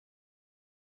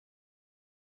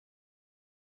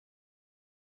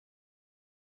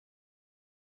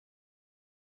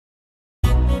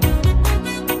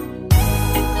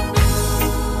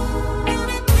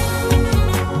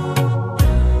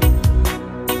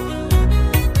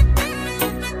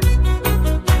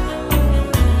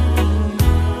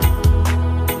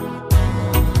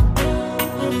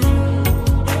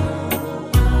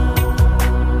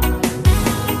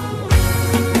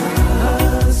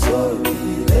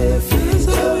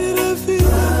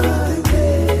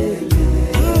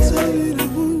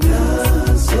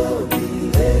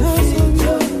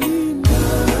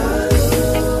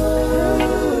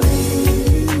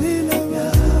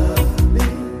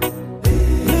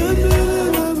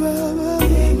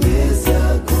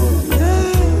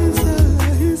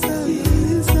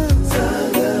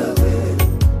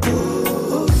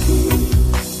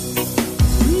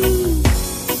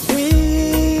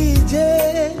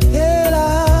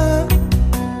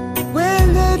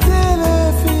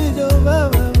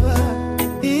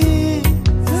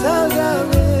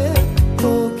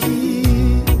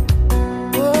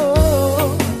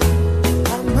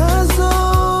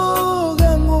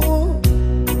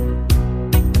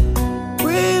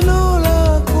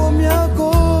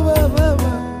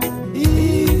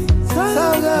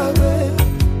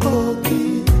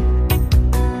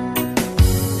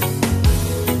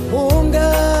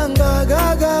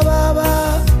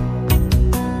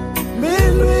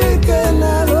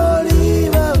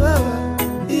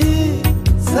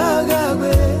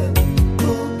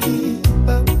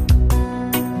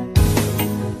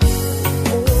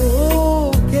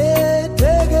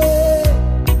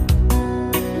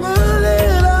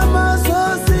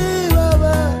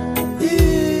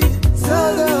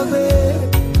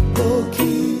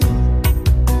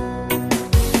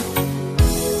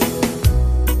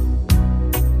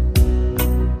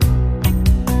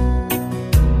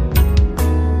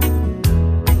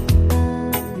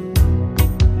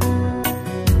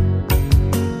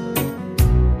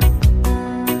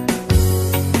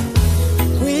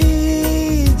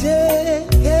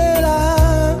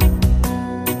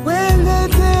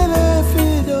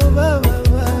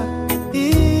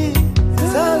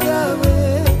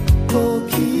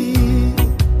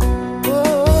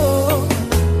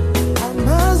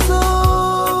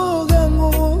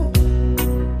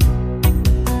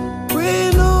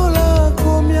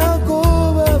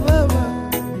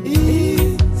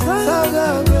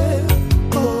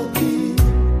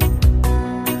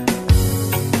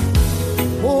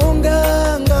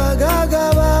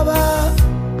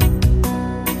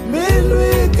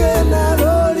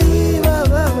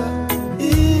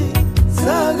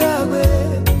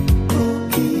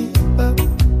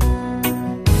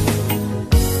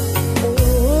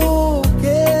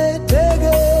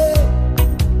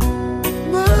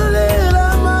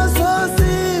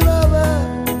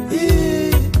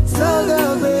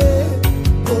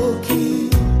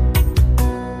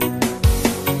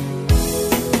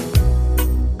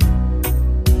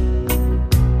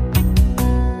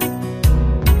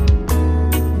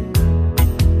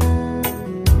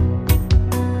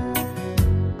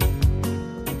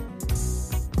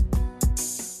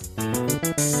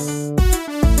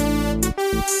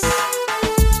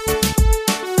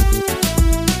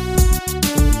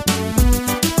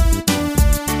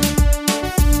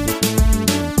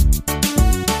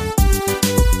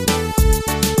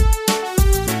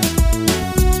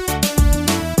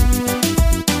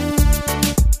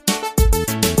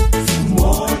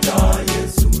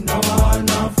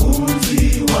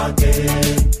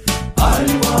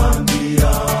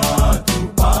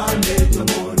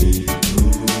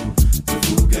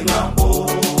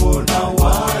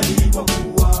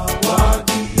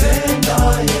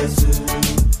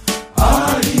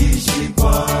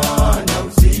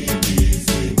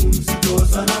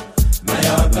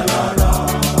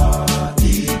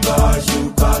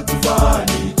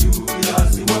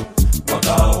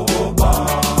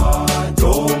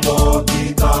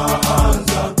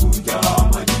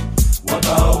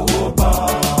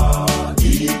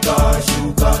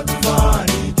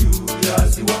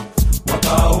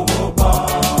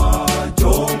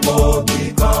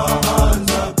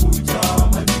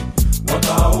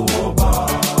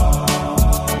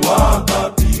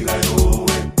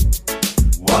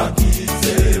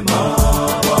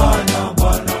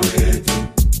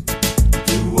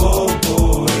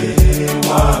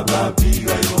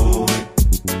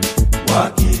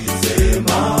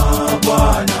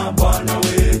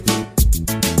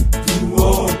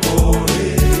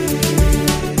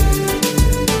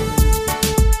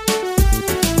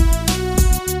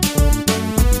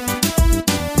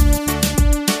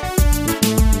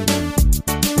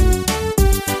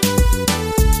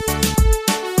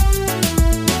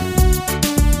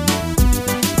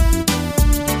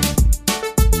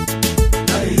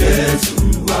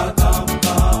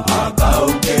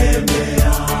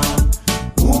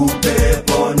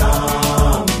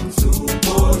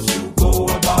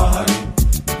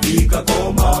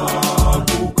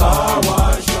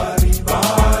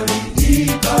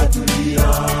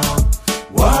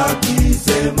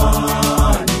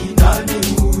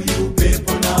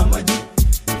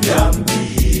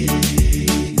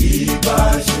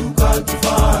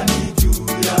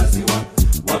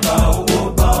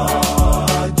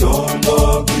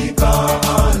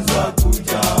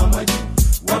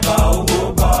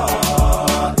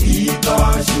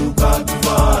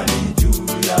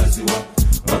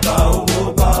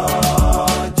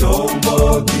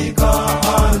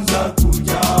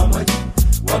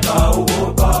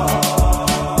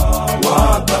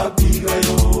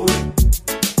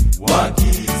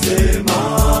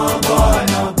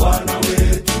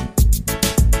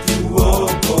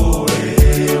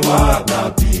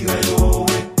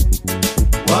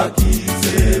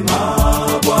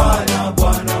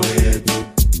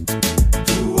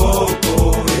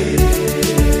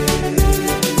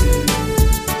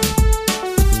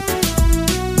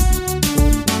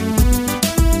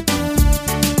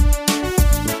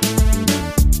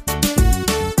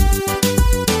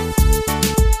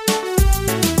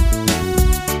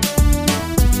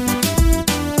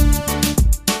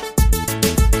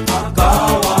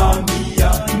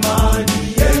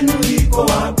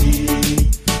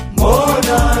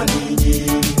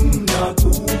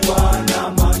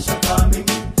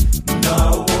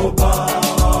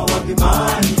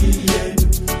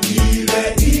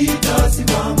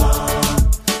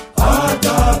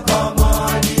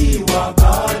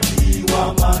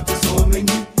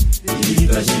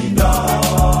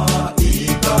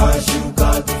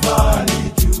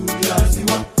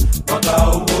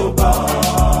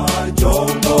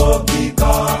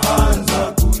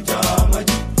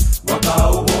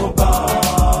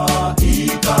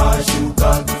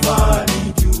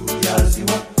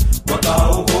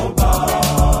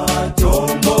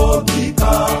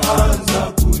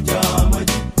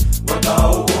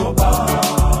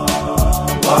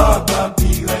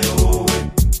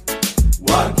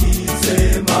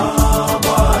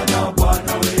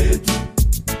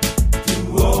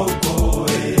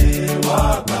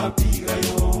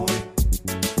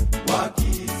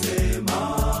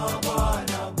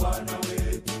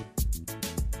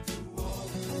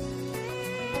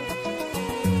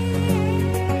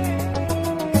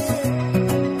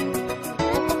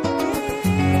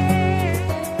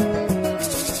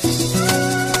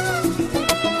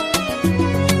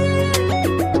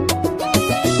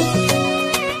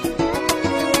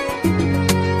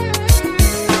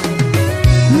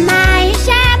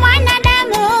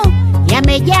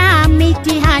yamejaa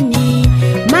mitihani,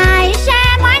 maisha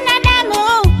ya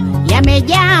mwanadamu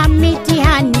yamejaa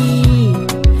mitihani.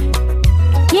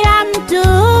 Kila mtu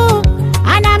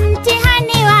ana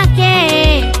mtihani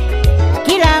wake,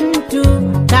 kila mtu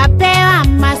kapewa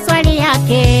maswali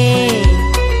yake.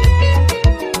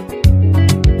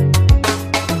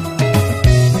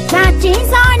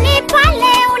 Tatizo ni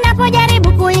pale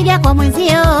unapojaribu kuiga kwa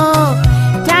mwenzio.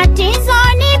 Tatizo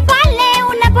ni pale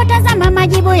unapotazama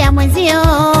majibu ya mwenzio.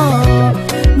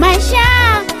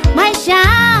 Maisha,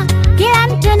 kila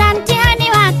mtu na mtihani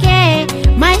wake.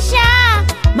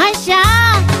 Maisha,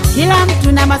 kila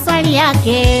mtu na maswali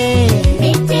yake.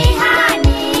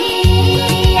 Mitihani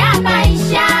ya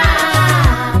maisha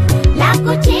la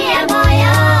kutia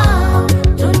moyo,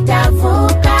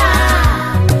 tutavuka.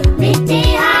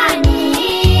 Mitihani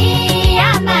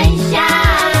ya maisha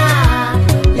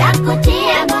la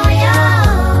kutia moyo,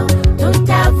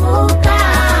 tutavuka.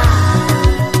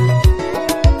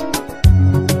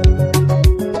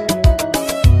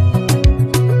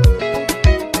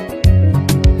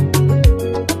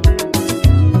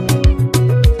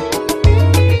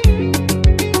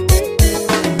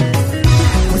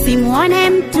 Usimuone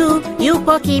mtu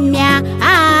yupo kimya,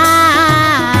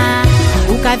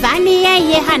 ukadhani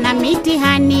yeye hana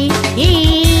mitihani.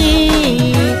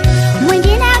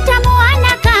 Mwingine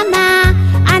utamuona kama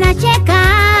anacheka,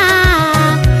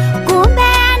 kumbe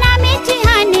ana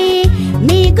mitihani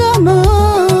migumu.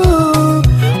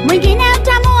 Mwingine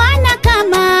utamuona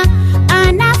kama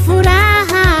ana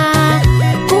furaha,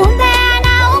 kumbe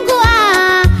anaungua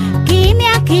kimya.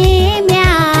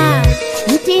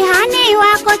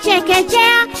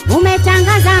 chekechea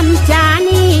umetangaza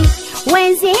mtaani,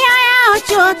 wenzio yao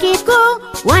chuo kikuu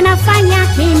wanafanya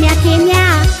kimya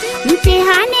kimya.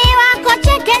 Mtihani wako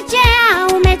chekechea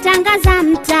umetangaza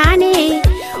mtaani,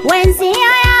 wenzio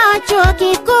yao chuo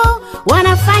kikuu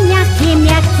wanafanya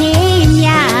kimya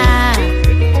kimya.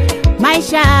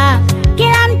 Maisha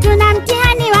kila mtu na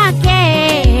mtihani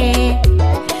wake,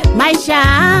 maisha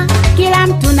kila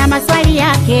mtu na maswali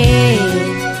yake.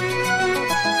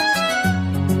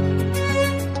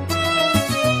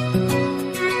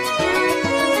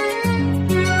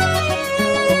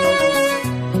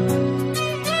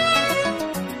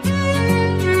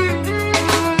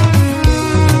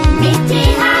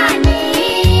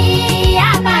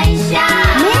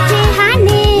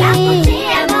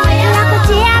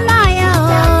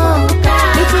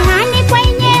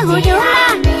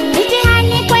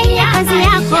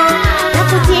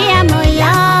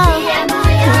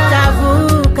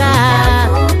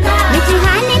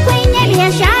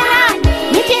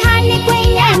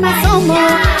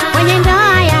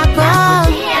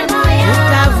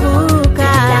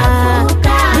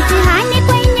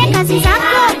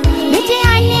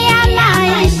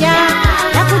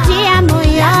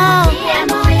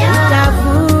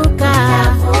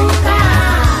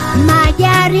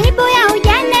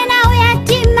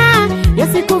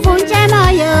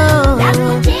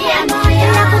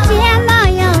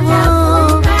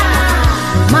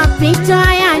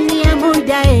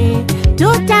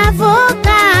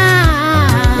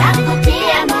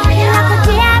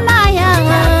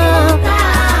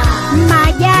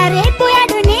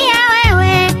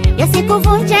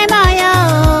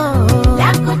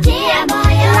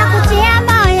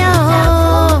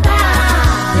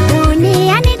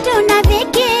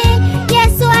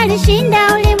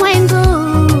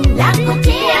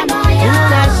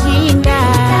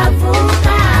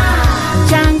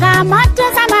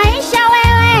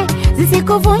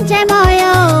 Kuvunje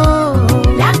moyo,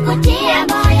 la kutia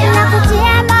moyo, la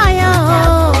kutia moyo,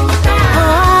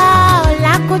 oh,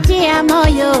 la kutia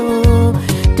moyo,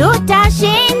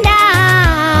 tutashinda.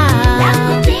 La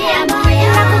kutia moyo,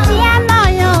 la kutia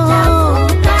moyo,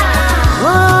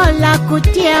 oh, la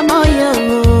kutia moyo,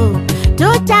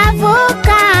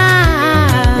 tutavuka.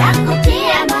 La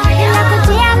kutia moyo, la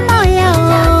kutia moyo,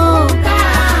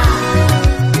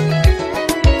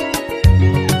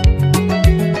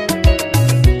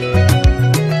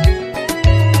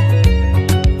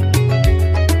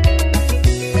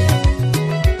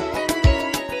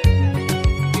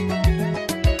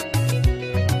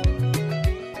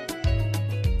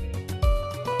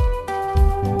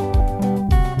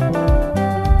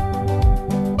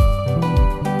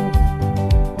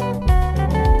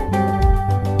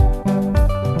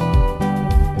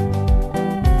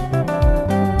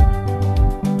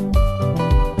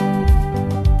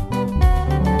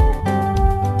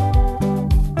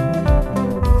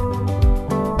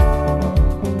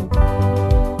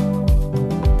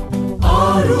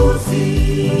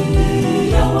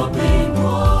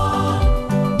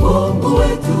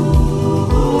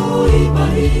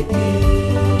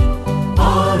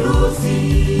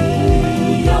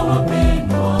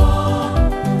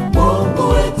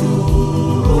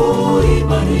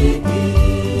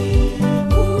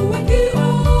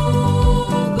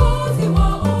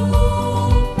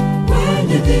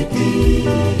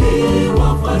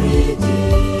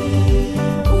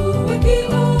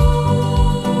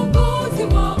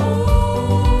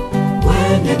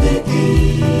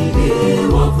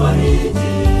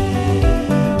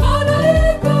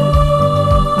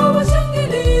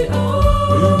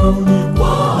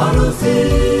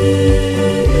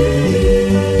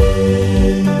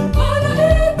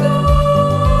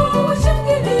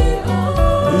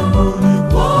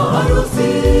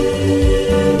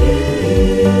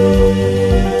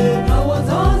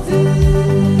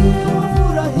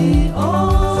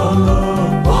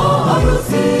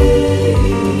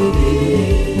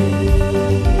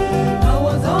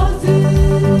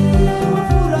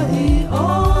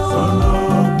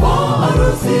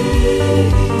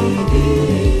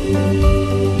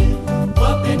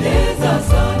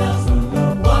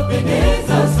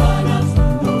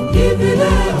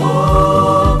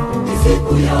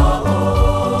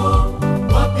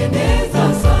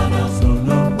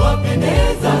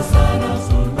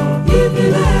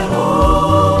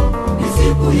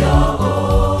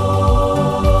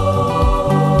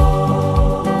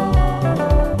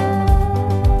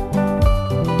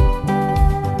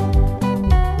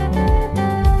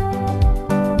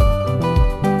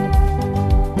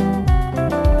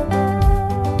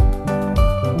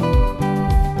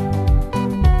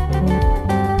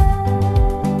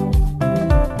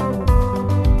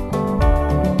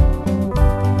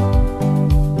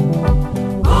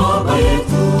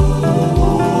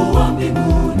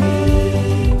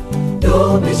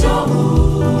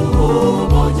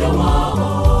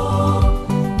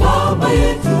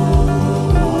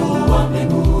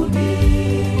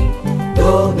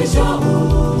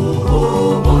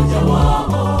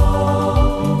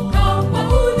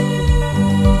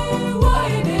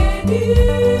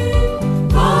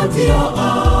 kati ya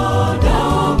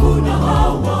Adamu na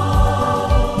Hawa.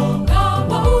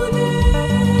 Kama ule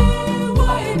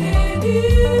wa Edeni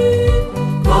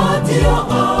kati ya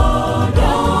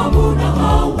Adamu na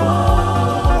Hawa.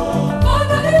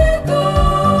 Malaika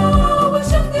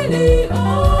washangilia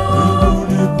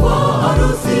kwa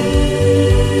harusi.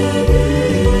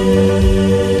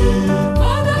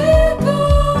 Malaika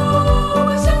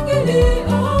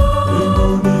washangilia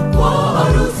kwa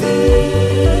harusi.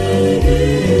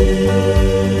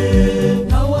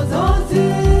 Na wazazi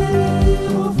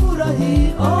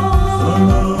wafurahia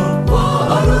kwa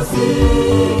harusi.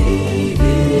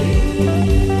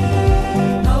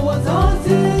 Na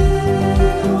wazazi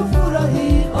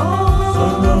wafurahia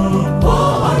kwa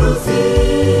harusi.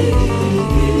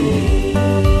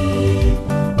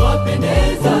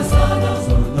 Wapendeza sana,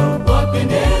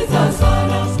 wapendeza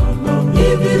sana.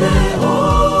 Hivi leo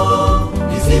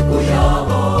ni siku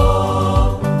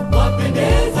yao.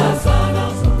 Wapendeza sana,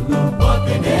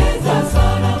 wapendeza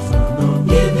sana.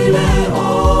 Hivi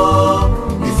leo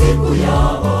ni siku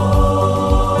yao.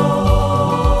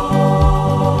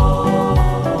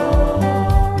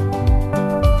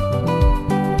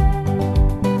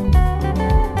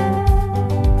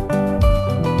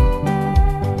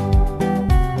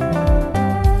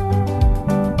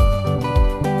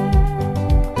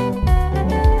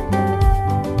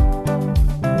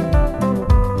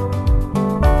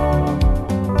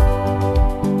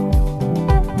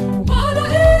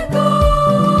 Malaika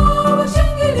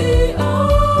washangilia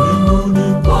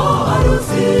kwa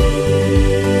harusi.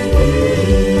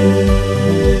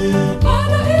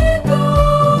 Malaika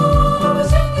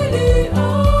washangilia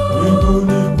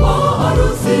kwa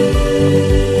harusi.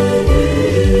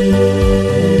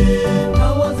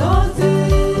 Na wazazi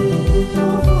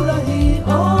wafurahia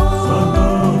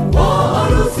kwa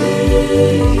harusi.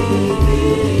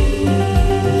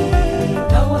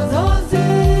 Na wazazi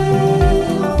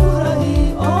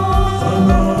wafurahia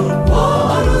kwa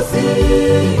harusi.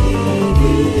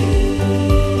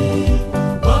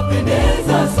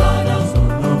 Wapendeza sana,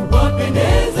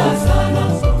 wapendeza sana.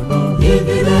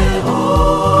 Hivi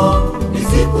leo ni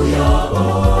siku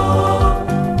yao.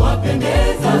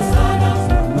 Wapendeza sana,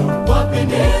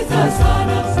 wapendeza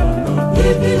sana.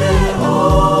 Hivi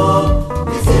leo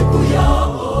ni siku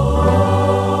yao.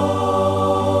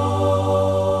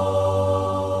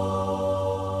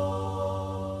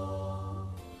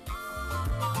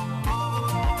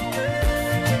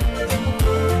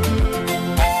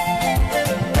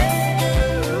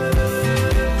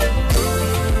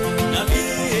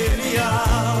 Nabii Elia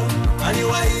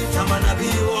aliwaita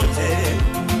manabii wote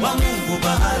wa Mungu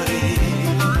bahari.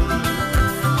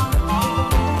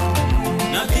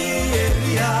 Nabii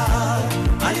Elia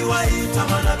aliwaita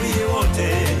manabii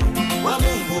wote wa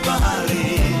Mungu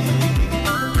bahari.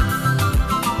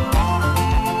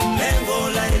 Lengo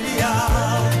la Elia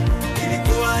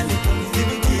ilikuwa ni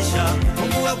kumthibitisha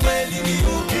Mungu wa kweli ni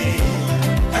yupi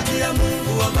kati ya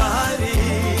Mungu wa bahari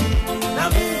na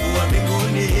Mungu wa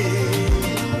mbinguni.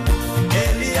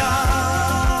 Elia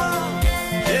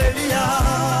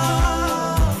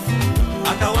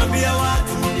akawaambia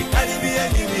watu,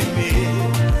 nikaribieni mimi.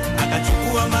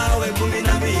 Akachukua mawe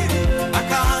 12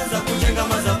 akaanza kujenga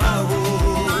madhabahu.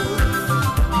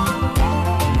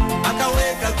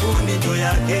 Akaweka kuni juu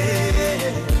yake,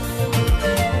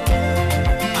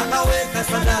 akaweka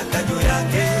sadaka juu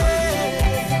yake.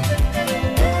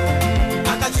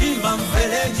 Akachimba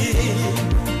mfereji,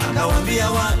 akawaambia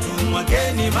watu,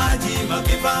 mwageni maji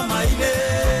mapipa 4.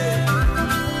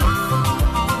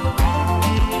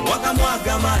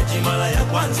 Wakamwaga maji mara ya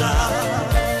kwanza,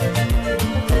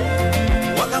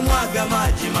 wakamwaga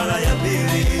maji mara ya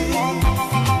pili,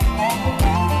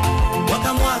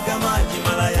 wakamwaga maji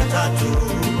mara ya tatu.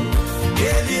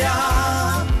 Elia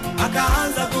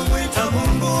akaanza kumwita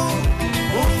Mungu,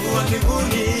 Mungu wa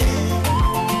mbinguni.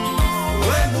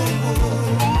 We Mungu,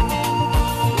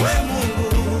 we Mungu,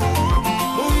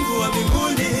 Mungu wa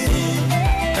mbinguni,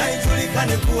 na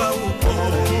ijulikane kuwa upo.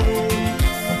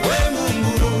 We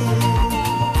Mungu,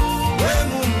 we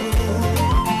Mungu,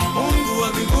 Mungu wa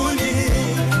mbinguni,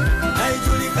 na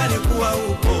ijulikane kuwa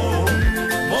upo.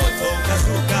 Moto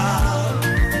ukashuka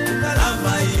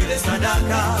ukalamba ile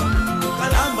sadaka,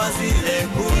 ukalamba zile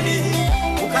kuni,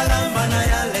 ukalamba na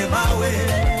yale mawe,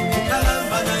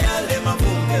 ukalamba na yale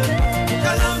mavumbi,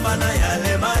 ukalamba na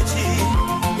yale maji.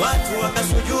 Watu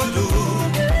wakasujudu,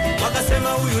 wakasema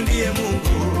huyu ndiye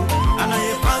Mungu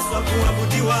anayepaswa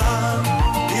kuabudiwa,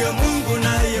 ndiye Mungu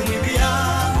naye mwimbia,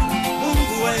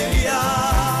 Mungu wa Elia.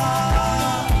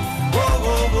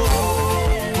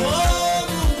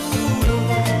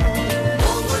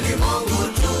 Mungu ni Mungu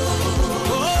tu.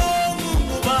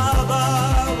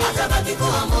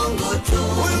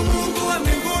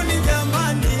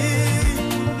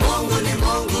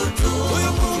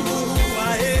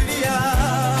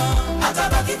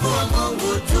 kuwa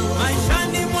Mungu tu.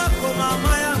 Maishani mwako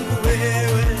mama yangu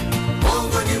wewe,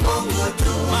 Mungu ni Mungu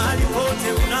tu. Mahali pote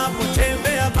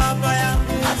unapotembea baba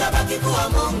yangu, atabaki kuwa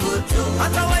Mungu tu.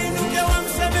 Hata wainuke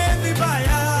wamseme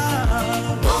vibaya,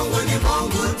 Mungu ni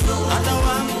Mungu tu. Hata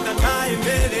wamkatae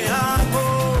mbele yako,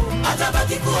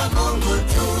 atabaki kuwa Mungu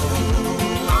tu.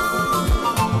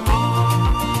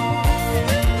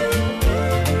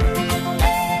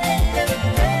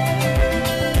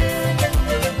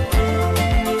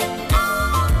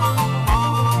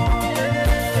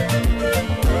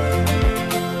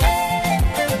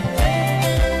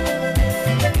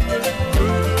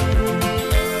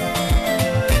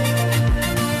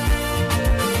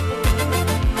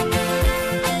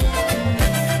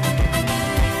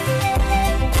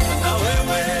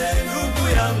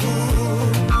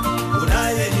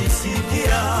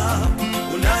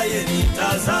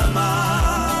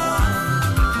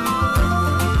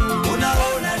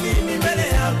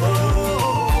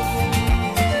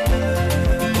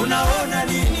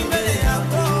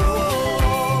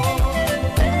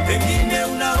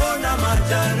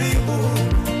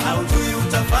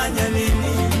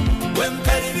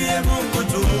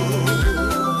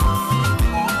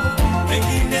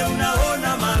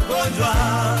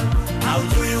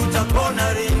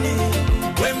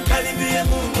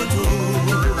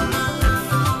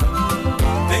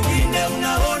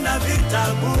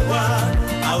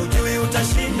 Haujui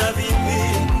utashinda vipi,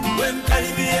 we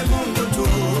mkaribie Mungu tu.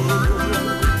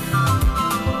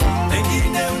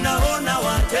 Pengine unaona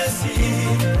watesi,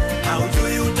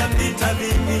 haujui utapita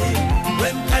vipi,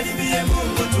 we mkaribie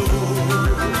Mungu tu.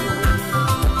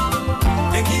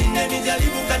 Pengine ni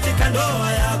jaribu katika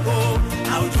ndoa yako,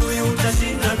 haujui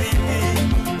utashinda vipi,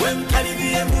 we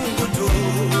mkaribie Mungu tu.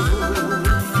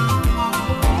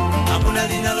 Hakuna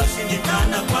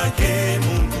linaloshindikana kwake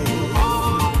Mungu,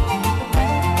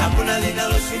 hakuna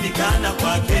linaloshindikana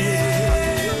kwake,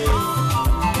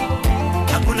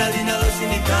 hakuna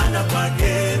linaloshindikana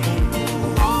kwake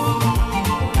Mungu,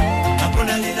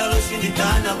 hakuna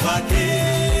linaloshindikana kwake.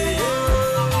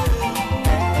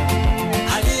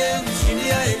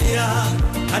 Aliyemshindia Elia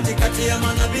katikati ya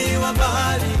manabii wa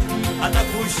bahari,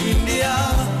 atakushindia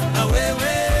na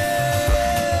wewe.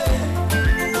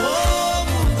 Oh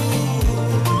Mungu,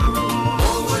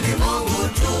 Mungu ni Mungu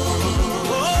tu.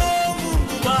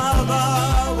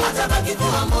 Atabaki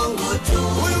kuwa Mungu tu.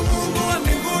 Huyu Mungu wa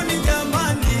mbinguni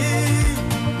jamani,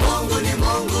 Mungu ni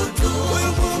Mungu tu.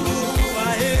 Huyu Mungu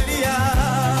wa Elia,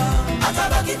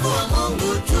 atabaki kuwa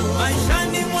Mungu tu.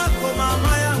 Maishani mwako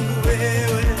mama yangu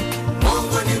wewe,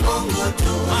 Mungu ni Mungu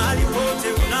tu. Mahali pote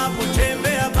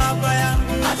unapotembea baba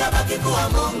yangu, atabaki kuwa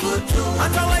Mungu tu.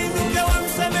 Hata wainuke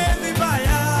wamseme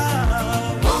vibaya,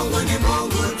 Mungu ni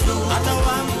Mungu tu. Hata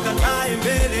wamkatae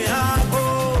mbele yako,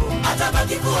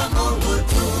 atabaki kuwa Mungu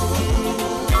tu.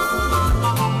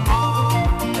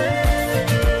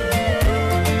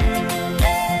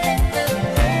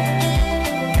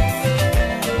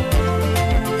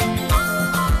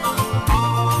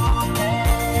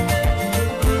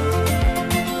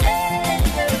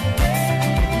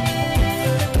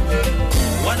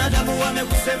 Wanadamu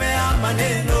wamekusemea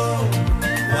maneno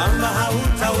kwamba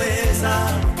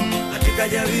hautaweza katika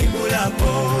jaribu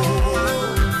lako.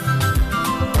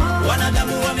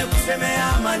 Wanadamu wamekusemea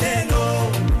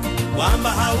maneno kwamba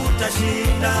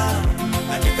hautashinda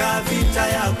katika vita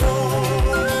yako.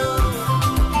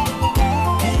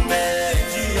 Kumbe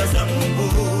njia za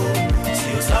Mungu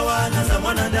sio sawa na za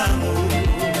mwanadamu.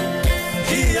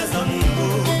 Njia za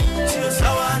Mungu sio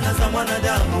sawa na za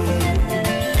mwanadamu.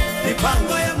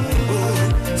 Mipango ya Mungu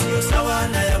sio sawa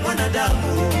na ya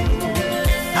mwanadamu.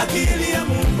 Akili ya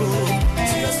Mungu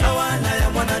sio sawa na ya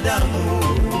mwanadamu.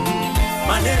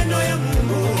 Maneno ya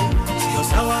Mungu sio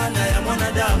sawa na ya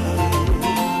mwanadamu.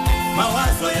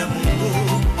 Mawazo ya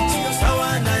Mungu sio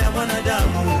sawa na ya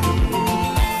mwanadamu.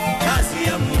 Kazi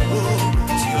ya Mungu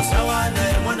sio sawa na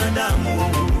ya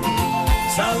mwanadamu.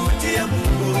 Sauti ya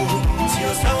Mungu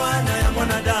sio sawa na ya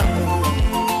mwanadamu.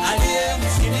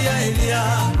 Aliyemshindia Elia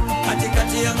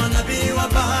katikati ya manabii wa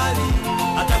bahari,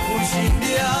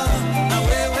 atakushindia na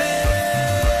wewe.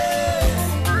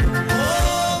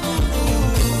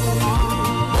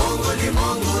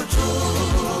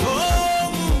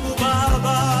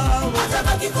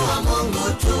 Atabaki kuwa Mungu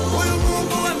tu. Huyu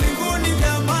Mungu wa mbinguni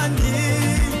jamani,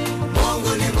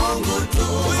 Mungu ni Mungu tu.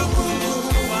 Huyu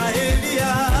Mungu wa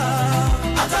Elia,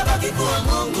 atabaki kuwa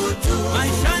Mungu tu.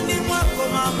 Maishani mwako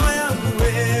mama yangu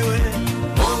wewe,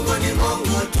 Mungu ni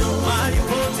Mungu tu. Mahali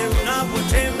pote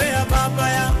unapotembea baba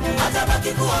yangu, atabaki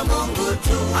kuwa Mungu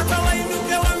tu. Hata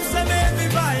wainuke wamseme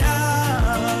vibaya,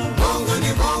 Mungu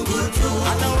ni Mungu tu.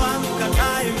 Hata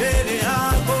wamkatae mbele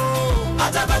yako,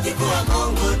 atabaki kuwa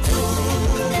Mungu tu.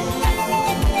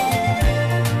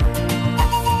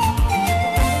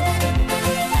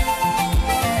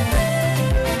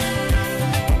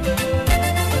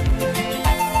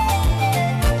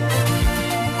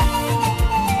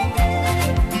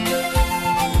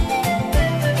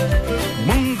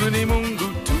 Mungu ni Mungu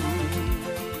tu.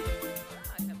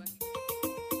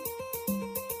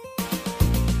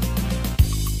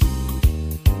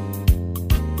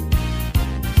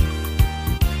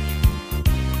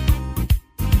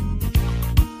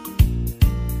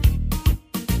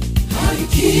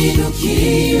 Ikintu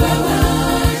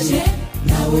kibabaje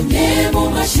nabonye mu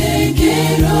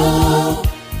mashengero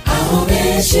aho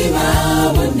benshi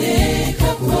baboneka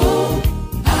ko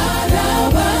ari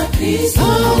abakristo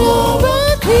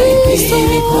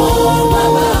ibikorwa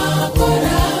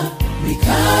bakora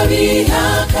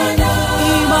bikabihakana.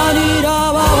 Imana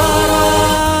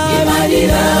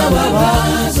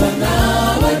irababazwa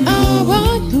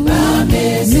n'abantu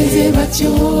bameze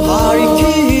batyo. Hari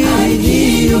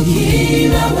ikintu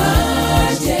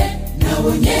kibabaje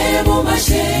nabonye mu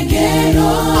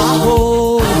mashengero aho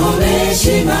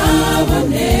benshi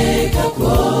baboneka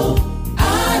ko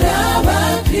ari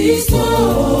abakristo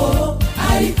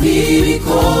ariko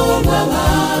ibikorwa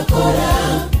bakora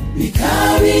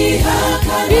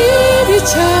bikabihakana. Bibi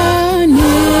cyane.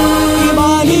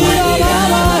 Imana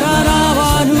irababara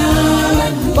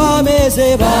n'abantu bameze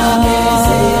batyo.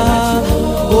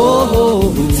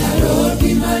 Urutaro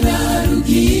rw'Imana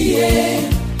rugiye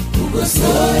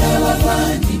kugosora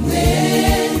abavandimwe,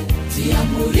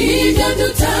 tuyamura ibyo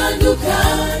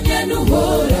dutandukanya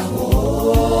n'Uhoraho.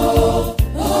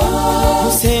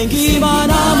 Gusenga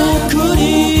Imana mu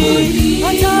kuri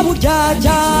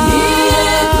ataburyarya,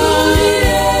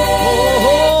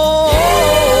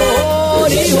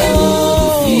 ducishe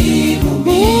bugufi mu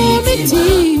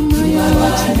mitima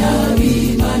y'abana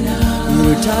b'Imana.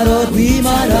 Urutaro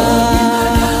rw'Imana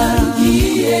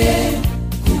rugiye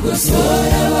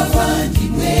kugosora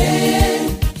abavandimwe,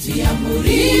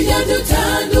 tuyamura ibyo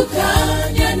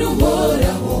dutandukanya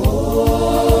n'Uhoraho.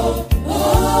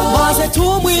 Maze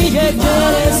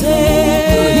tumwiyegereze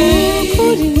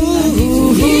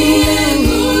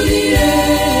twiyegurire,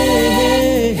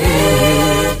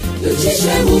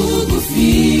 ducishe bugufi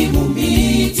mu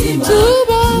mitima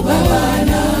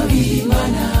tubabana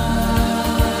b'Imana.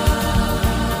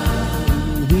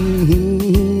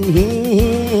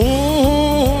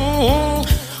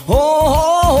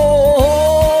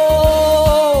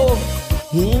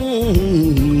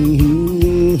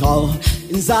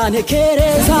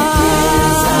 Nzanekereza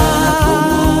ku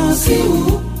munsi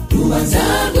w'urubanza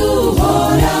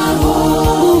rw'Uhoraho,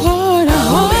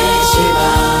 aho benshi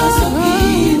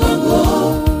bazobwirwa ngo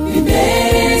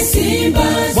imbere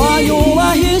simbazi.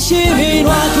 Wanyubahisha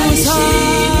iminwa gusa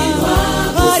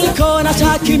ariko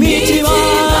nashaka imitima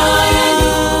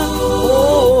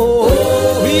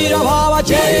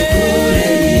birababaje.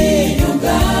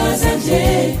 Inyonga zanje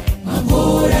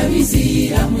mpora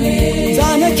biziramwe.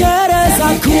 Nzanekereza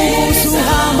ku munsi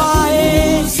uhambaye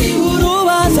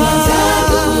w'urubanza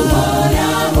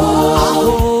rw'Uhoraho,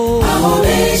 aho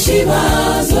benshi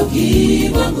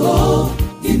bazobwirwa ngo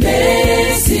imbere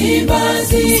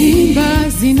simbazi.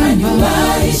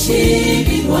 Anyubahisha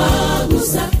iminwa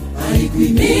gusa ariko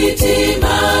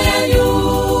imitima yanyu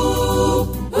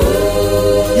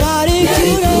yari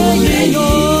kure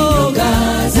y'inyoga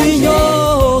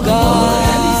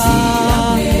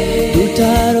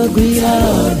urutaro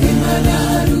rw'Imana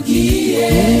rugiye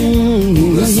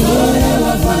kugosora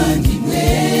abavandimwe,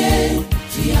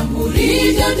 tuyamura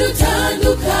ibyo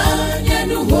dutandukanya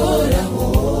n'Uhoraho.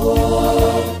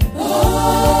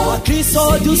 Bakristo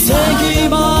dusenga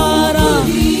Imana,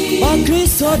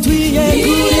 bakristo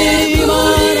twiyegurire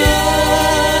Imana.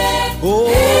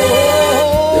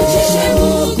 Ducishe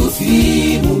bugufi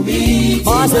mu mitima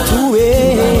maze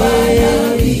tubabana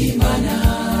b'Imana.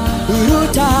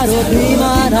 Urutaro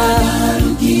rw'Imana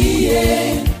rugiye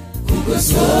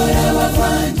kugosora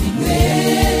abavandimwe,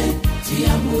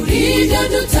 tuyamura ibyo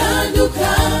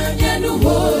dutandukanya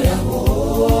n'Uhoraho.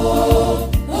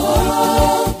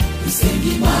 Dusenga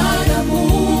Imana mu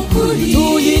kuri,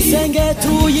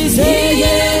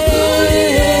 tuyizeye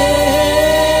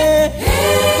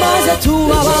maze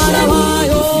tubabana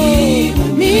bayo.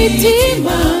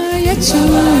 Mitima yacu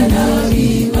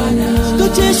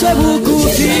ducishe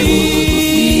bugufi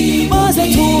maze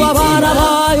tubabana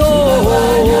bayo.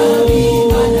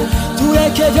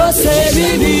 Tureke byose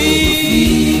bibi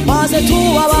maze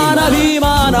tubabana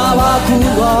b'Imana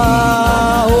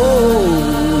bakurwaho.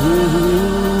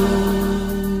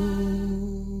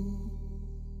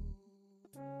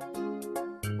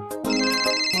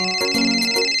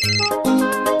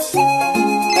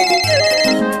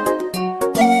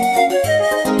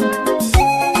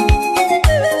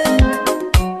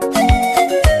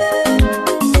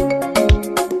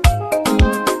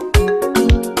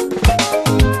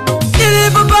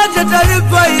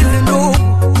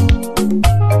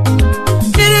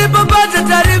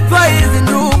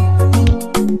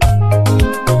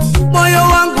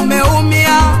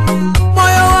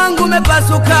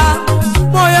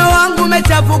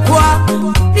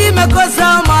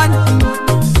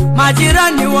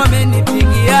 majirani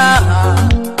wamenipigia,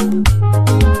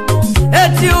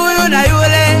 eti huyu na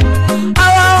yule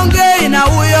hawaongei na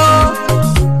huyo,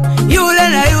 yule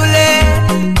na yule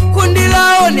kundi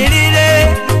lao ni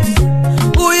lile,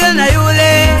 huyo na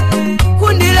yule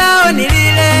kundi lao ni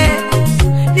lile,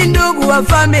 ni ndugu wa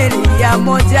familia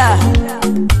moja,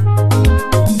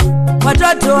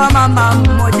 watoto wa mama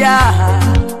mmoja,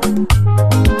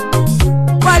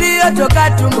 waliotoka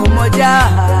tumbo moja,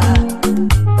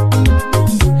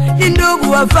 ni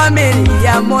ndugu wa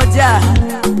familia moja,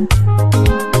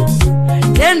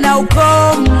 tena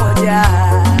ukoo mmoja.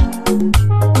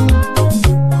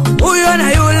 Huyo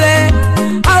na yule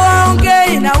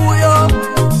hawaongei na huyo,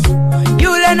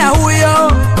 yule na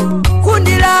huyo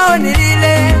kundi lao ni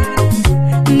lile,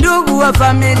 ndugu wa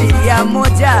familia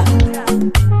moja,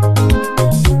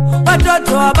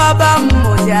 watoto wa baba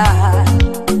mmoja.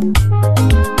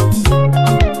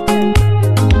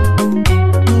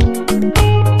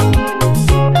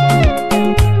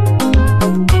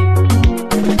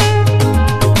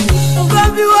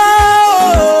 Ugomvi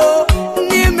wao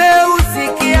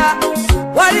nimeusikia,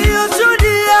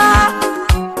 walioshuhudia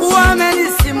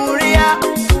wamenisimulia.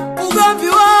 Ugomvi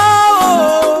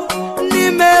wao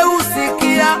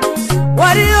nimeusikia,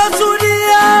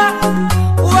 walioshuhudia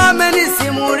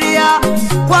wamenisimulia.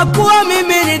 Kwa kuwa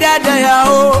mimi ni dada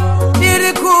yao,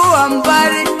 nilikuwa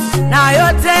mbali na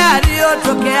yote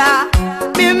yaliyotokea,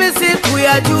 mimi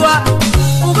sikuyajua.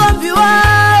 Ugomvi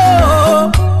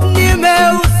wao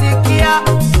nimeusikia,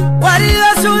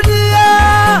 walioshuhudia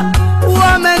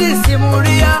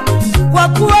wamenisimulia. Kwa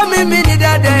kuwa mimi ni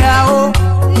dada yao,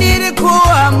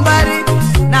 nilikuwa mbali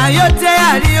na yote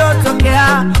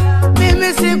yaliyotokea,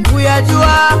 mimi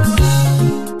sikuyajua.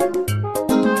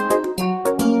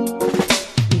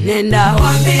 Nenda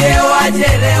waambie waje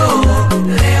leo,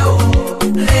 leo,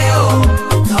 leo.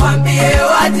 Kawaambie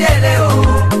waje leo,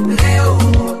 leo,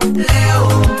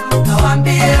 leo.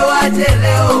 Kawaambie waje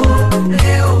leo,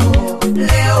 leo,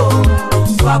 leo.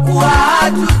 Kwa kuwa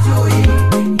hatujui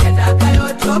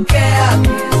yatakayotokea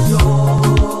kesho.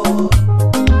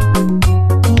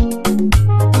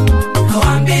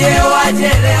 Kawaambie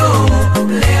waje leo,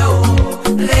 leo,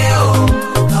 leo.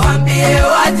 Kawaambie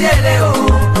waje leo,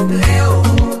 leo,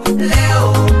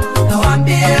 leo.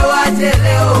 Kawaambie waje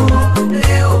leo,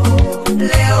 leo,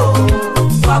 leo.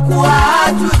 Kwa kuwa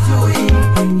hatujui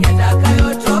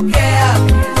yatakayotokea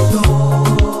kesho.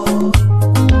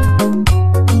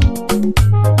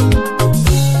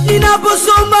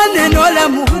 Ninaposoma neno la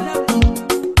Mungu,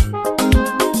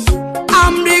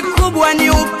 amri kubwa ni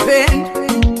upendo.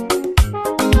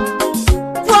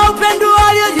 Kwa upendo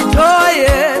aliojitoa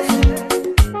Yesu,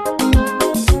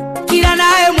 kila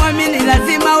naye mwamini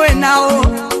lazima we nao.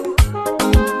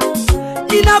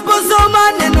 Ninaposoma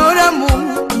neno la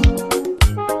Mungu,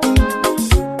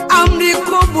 amri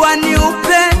kubwa ni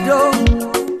upendo.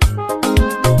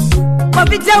 Kwa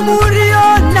vita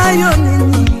mulio nayo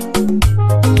ninyi,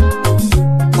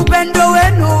 upendo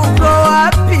wenu uko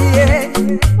wapi?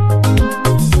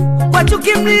 Kwa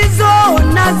chuki mlizo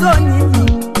nazo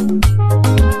ninyi,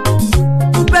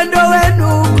 upendo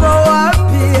wenu uko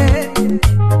wapi?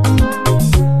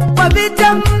 Kwa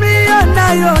vita mlio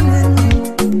nayo ninyi,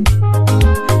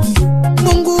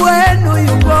 Mungu wenu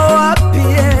yuko wapi?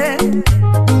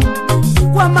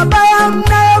 Kwa mabaya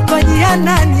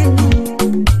mnayofanyiana ninyi,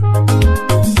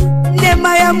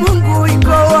 neema ya Mungu iko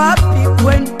wapi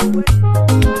kwenu?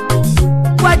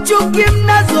 Kwa chuki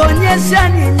mnazoonyesha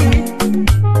ninyi,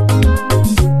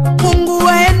 Mungu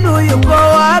wenu yuko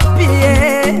wapi?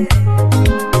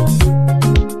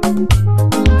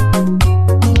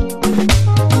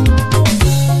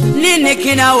 Nini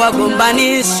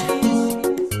kinawagombanisha?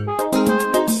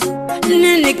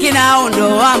 Nini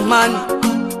kinaondoa amani?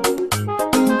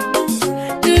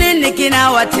 Nini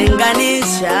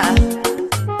kinawatenganisha?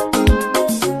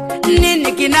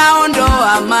 Nini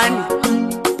kinaondoa amani?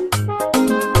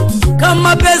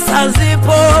 Kama pesa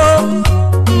zipo,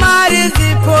 mali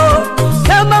zipo,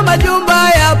 kama majumba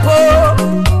yapo,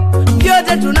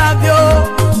 vyote tunavyo,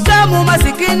 kama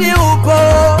masikini upo,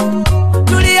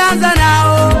 tulianza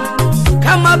nao.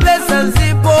 Kama pesa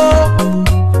zipo,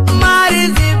 mali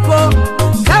zipo,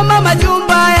 kama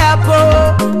majumba yapo,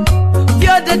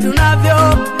 vyote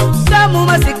tunavyo, kama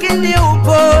masikini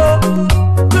upo,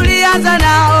 tulianza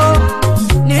nao.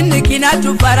 Nini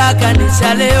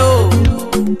kinatufarakanisha leo?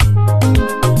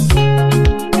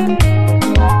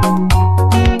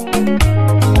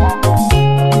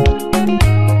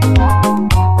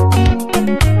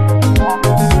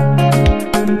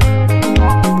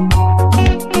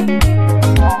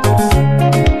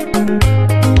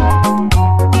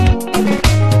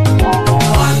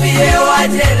 Kawaambie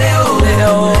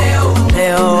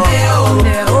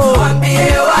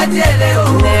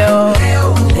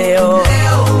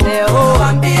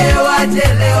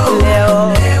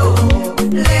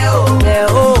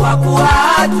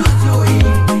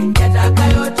hatujui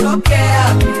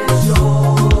yatakayotokea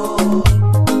kesho.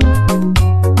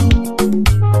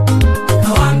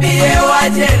 Kawaambie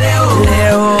waje leo,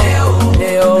 leo,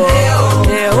 leo, leo,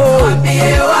 leo.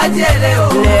 Kawaambie waje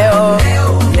leo, leo,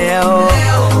 leo, leo,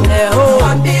 leo.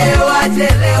 Kawaambie waje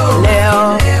leo,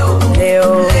 leo, leo,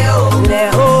 leo,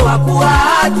 leo. Kwa kuwa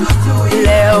hatujui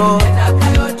leo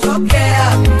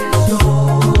yatakayotokea kesho.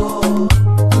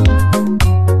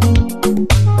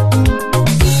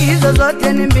 Hizo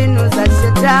zote ni mbinu za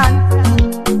shetani,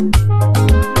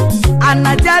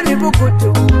 anajaribu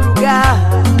kutuvuruga.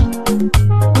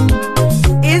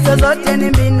 Hizo zote ni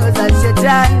mbinu za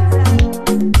shetani,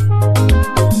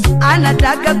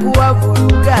 anataka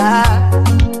kuwavuruga.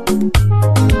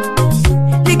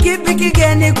 Ni kipi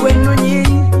kigeni kwenu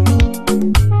nyinyi?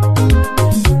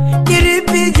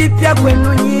 Kiripi jipya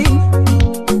kwenu nyinyi?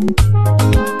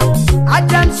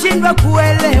 Hata mshindwa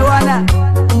kuelewana.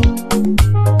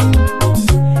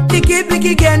 Ni kipi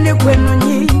kigeni kwenu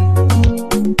nyinyi?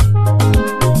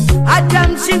 Hata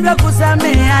mshindwa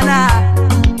kusameheana.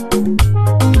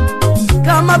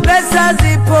 Kama pesa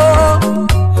zipo,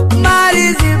 mali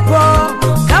zipo,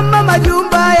 kama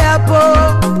majumba yapo,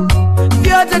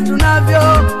 vyote tunavyo,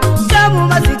 damu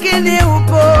masikini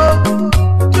upo,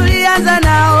 tulianza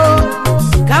nao.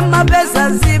 Kama pesa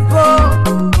zipo,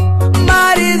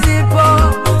 mali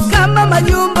zipo, kama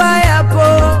majumba yapo,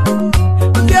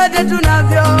 vyote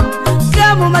tunavyo,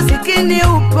 damu masikini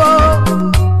upo,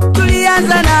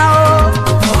 tulianza nao.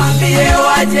 Kawaambie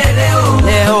waje leo,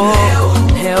 leo,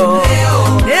 leo,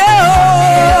 leo,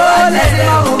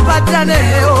 lazima mpatane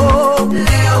leo,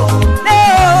 leo,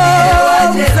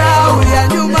 leo, mzao ya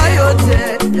nyuma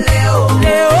yote, leo,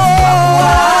 leo.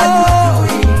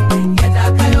 Hatujui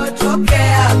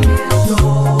yatakayotokea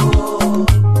kesho.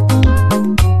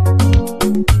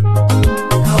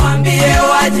 Kawaambie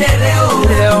waje leo,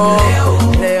 leo,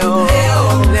 leo,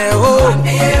 leo, leo.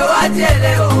 Kawaambie waje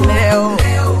leo, leo,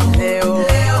 leo, leo,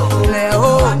 leo.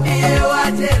 Kawaambie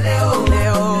waje leo,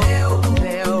 leo, leo,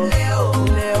 leo,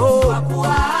 leo. Kwa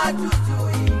kuwa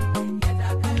hatujui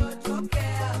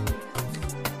yatakayotokea.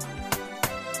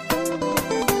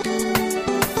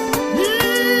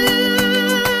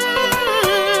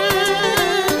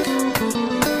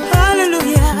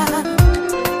 Hallelujah.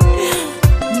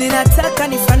 Ninataka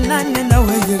nifanane na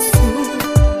wewe Yesu,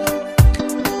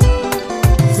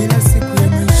 kila siku ya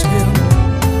maisha yangu.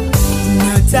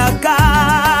 Nataka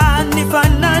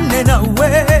nifanane na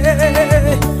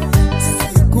wewe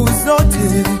siku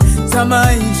zote za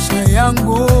maisha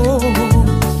yangu.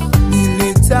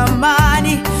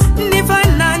 Nilitamani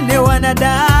nifanane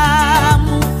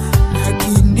wanadamu,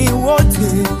 lakini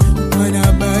wote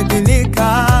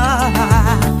wanabadilika.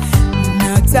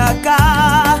 Nataka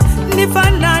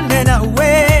nifanane na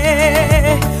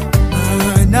wewe,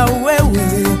 maana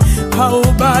wewe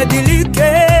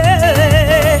haubadilike.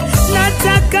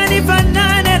 Nataka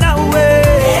nifanane na wewe,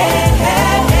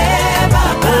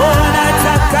 oh,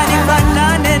 nataka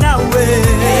nifanane na wewe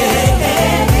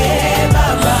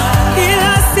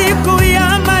kila siku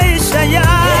ya maisha yangu.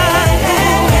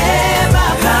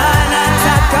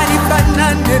 Nataka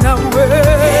nifanane na wewe.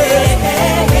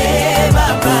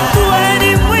 Wewe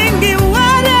ni mwingi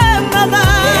wa rehema,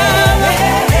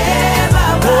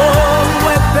 oh,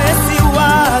 mwepesi wa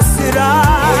hasira.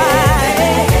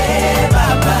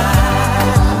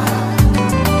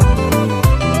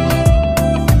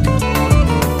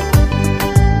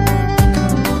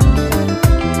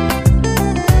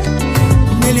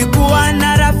 Nilikuwa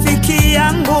na rafiki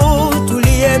yangu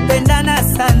tuliyependana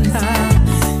sana,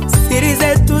 siri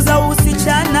zetu za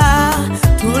usichana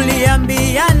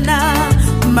tuliambiana,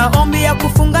 maombi ya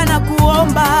kufunga na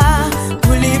kuomba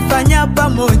tulifanya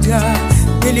pamoja.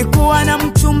 Nilikuwa na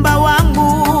mchumba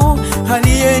wangu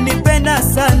aliyenipenda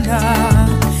sana,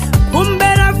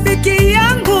 kumbe rafiki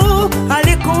yangu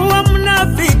alikuwa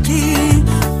mnafiki.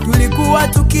 Tulikuwa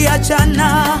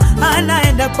tukiachana,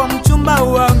 anaenda kwa mchumba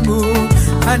wangu,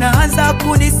 anaanza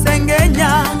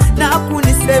kunisengenya na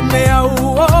kunisemea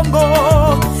uongo.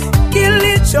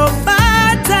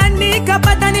 Kilichopata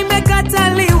nikapata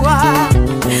nimekataliwa,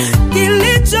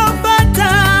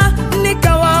 kilichopata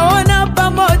nikawaona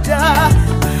pamoja.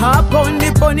 Hapo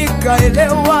ndipo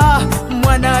nikaelewa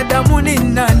mwanadamu ni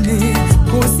nani.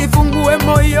 Usifungue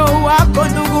moyo wako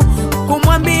ndugu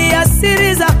kumwambia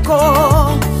siri zako,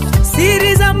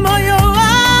 siri za moyo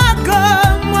wako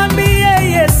mwambie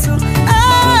Yesu.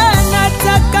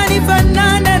 Nataka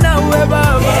nifanane na wewe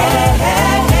Baba,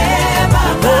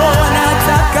 oh,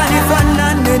 nataka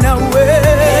nifanane na wewe.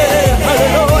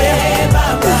 Haleluya.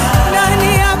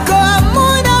 Ndani yako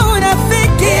hamuna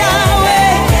unafiki yawe,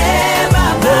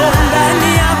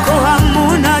 ndani yako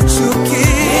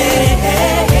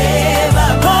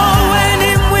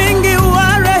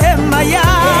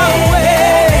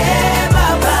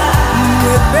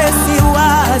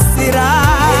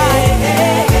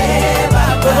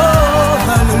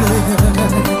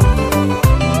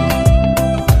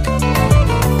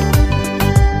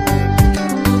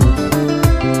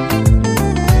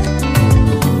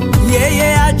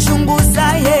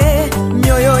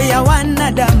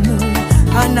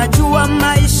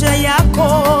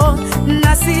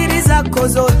siri zako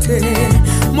zote,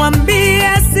 mwambie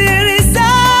siri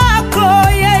zako,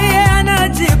 yeye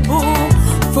anajibu.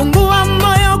 Fungua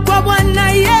moyo kwa Bwana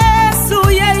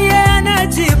Yesu, yeye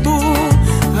anajibu.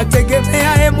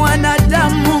 Ategemeaye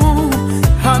mwanadamu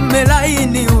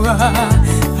amelainiwa,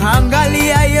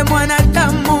 angalia ye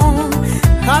mwanadamu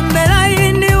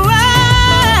amelainiwa.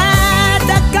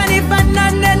 Nataka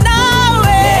nifanane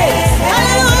nawe,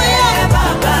 haleluya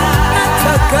Baba,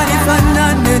 nataka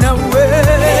nifanane nawe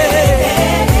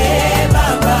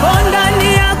Baba.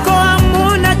 Ndani yako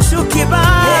hamuna chuki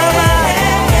Baba,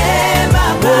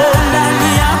 ndani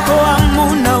yako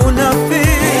hamuna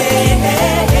unafiki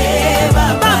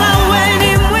Baba, wewe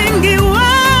ni mwingi wa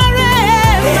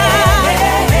rehema,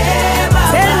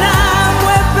 tena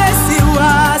mwepesi wa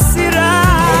hasira.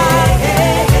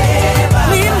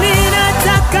 Mimi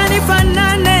nataka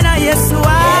nifanane na Yesu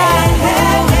wangu,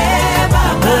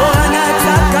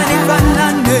 nataka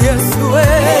nifanane Yesu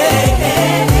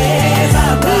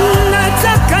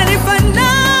nataka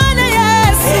nifanane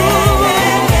Yesu,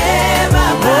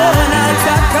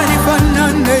 nataka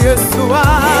nifanane Yesu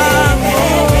wangu.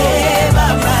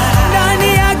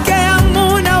 Ndani yake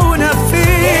hamuna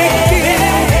unafiki,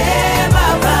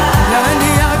 ndani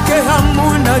yake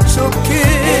hamuna chuki.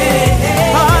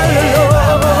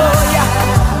 Haleluya,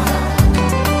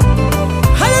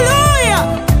 haleluya.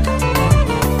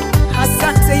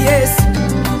 Asante Yesu,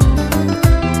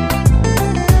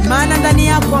 maana ndani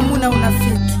yako hamuna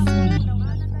unafiki.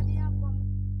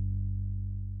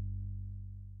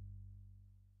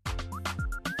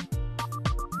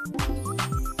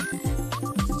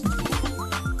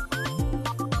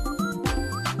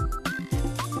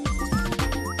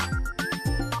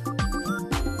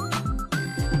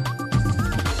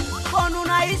 Mbona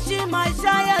unaishi maisha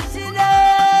ya shida?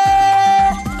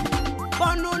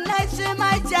 Mbona unaishi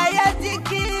maisha ya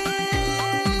dhiki?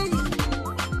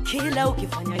 Kila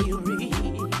ukifanya yuri,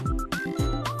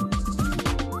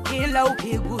 kila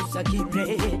ukigusa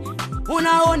kile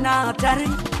unaona hatari,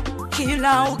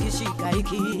 kila ukishika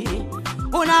hiki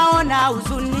unaona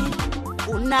huzuni.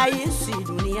 Unaishi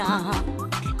dunia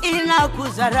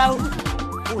inakudharau,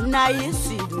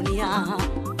 unaishi dunia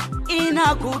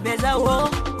inakubeza,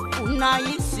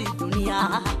 unaishi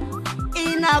dunia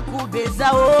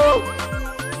inakubeza.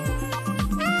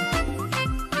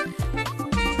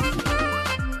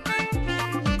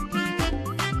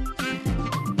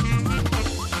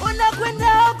 Unakwenda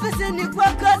ofisini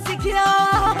kwako sikia,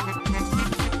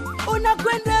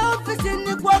 unakwenda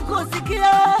ofisini kwako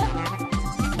sikia,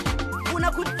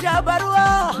 unakuta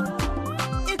barua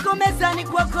iko mezani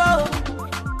kwako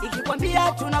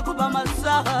ikikwambia tunakupa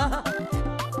masaa.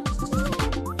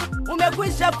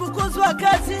 Umekwisha fukuzwa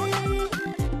kazi,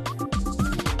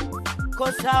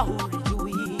 kosa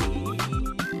hulijui,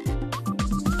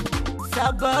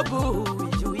 sababu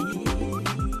hulijui.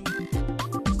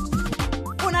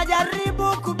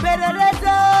 Unajaribu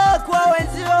kupeleleza kwa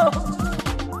wenzio,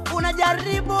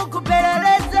 unajaribu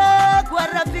kupeleleza kwa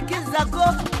rafiki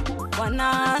zako,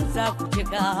 wanaanza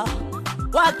kucheka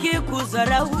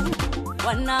wakikudharau,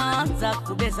 wanaanza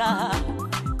kubeza.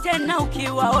 Tena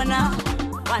ukiwaona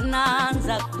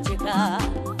wanaanza kucheka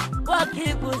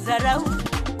wakikudharau,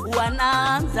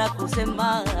 wanaanza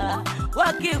kusema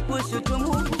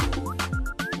wakikushutumu.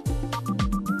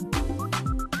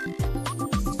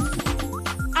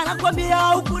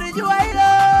 Anakwambia ukulijua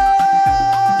hilo,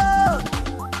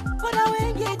 kuna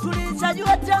wengi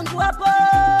tulishajua tangu hapo.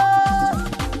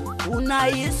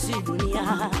 Unaishi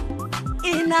dunia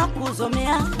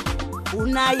inakuzomea,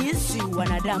 unaishi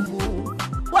wanadamu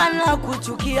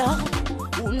wanakuchukia.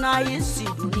 Unaishi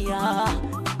dunia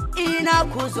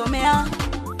inakuzomea,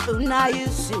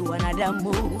 unaishi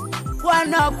wanadamu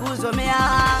wanakuzomea.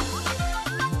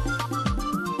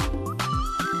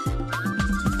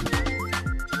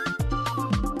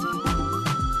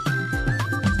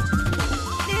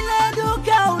 Lile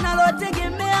duka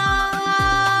unalotegemea,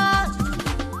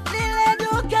 lile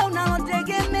duka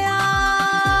unalotegemea,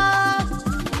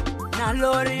 na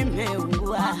lori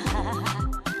meungua.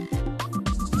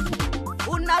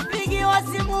 Unapigiwa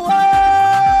simu,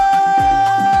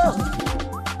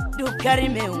 duka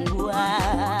limeungua.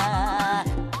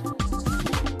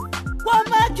 Kwa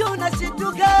macho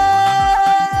unashituka,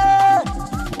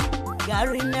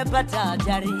 gari imepata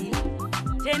ajali,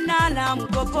 tena na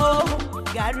mkopo.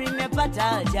 Gari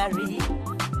imepata ajali,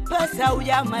 pesa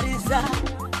hujamaliza.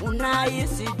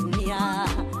 Unaishi dunia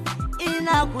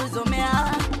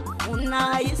inakuzomea,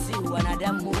 unaishi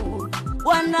wanadamu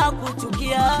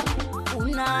wanakuchukia.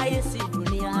 Unaishi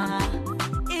dunia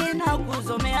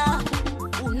inakuzomea,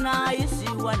 unaishi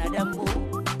wanadamu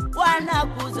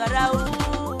wanakudharau.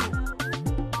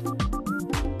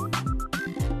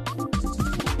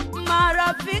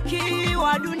 marafiki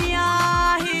wa dunia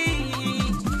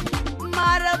hii,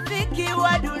 marafiki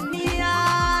wa dunia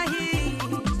hii,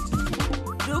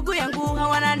 ndugu yangu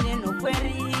hawana neno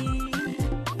kweli,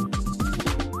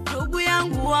 ndugu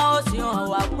yangu wao sio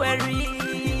wa kweli.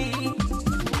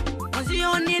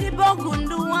 Mzio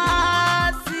nilipogundua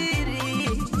siri,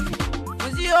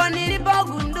 mzio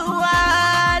nilipogundua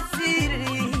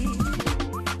siri,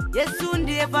 Yesu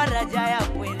ndiye faraja ya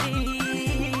kweli,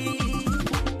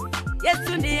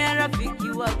 Yesu ndiye rafiki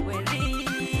wa kweli.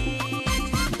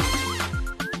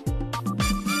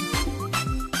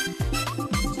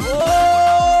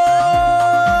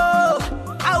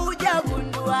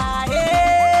 Haujagundua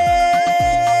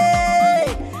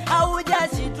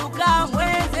haujashituka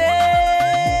mwenzenu,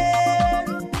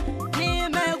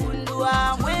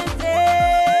 nimegundua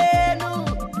mwenzenu,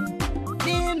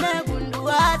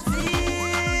 nimegundua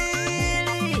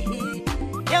siri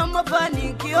ya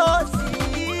mafanikio,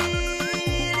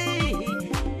 siri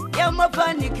ya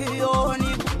mafanikio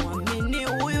ni kumwamini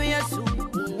huyu Yesu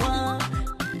kuwa Bwana,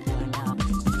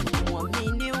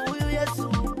 kumwamini huyu Yesu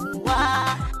kuwa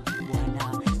Bwana.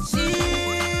 Siri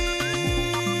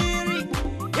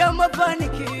ya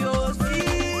mafanikio, siri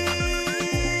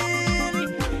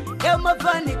ya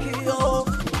mafanikio,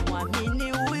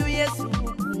 kumwamini huyu Yesu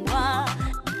kuwa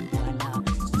Bwana,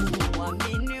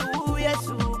 kumwamini huyu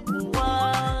Yesu kuwa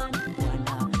Bwana.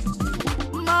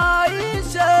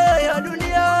 Maisha ya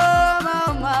dunia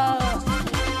mama,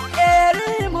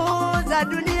 elimu za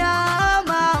dunia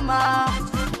mama,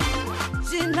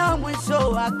 zina mwisho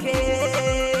wake,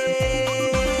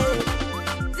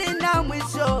 zina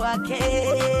mwisho wake.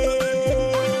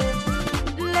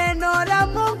 Neno la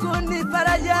Mungu ni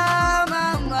faraja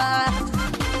mama,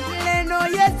 neno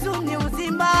Yesu ni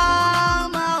uzima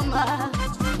mama,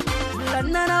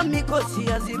 laana na mikosi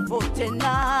hazipo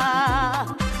tena,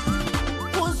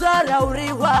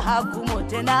 kudharauriwa hakumo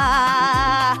tena.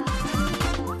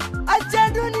 Acha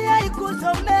dunia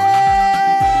ikusome,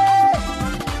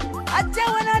 acha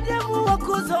wanadamu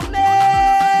wakusome,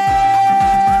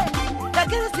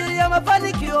 lakini siri ya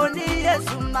mafanikio ni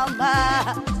Yesu mama.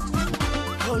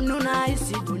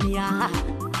 Unaisi dunia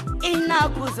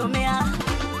inakusomea,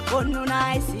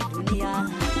 unaisi dunia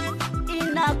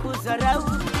inakudharau,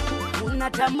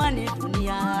 unatamani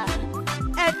dunia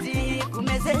eti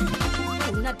kumeze,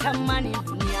 unatamani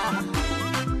dunia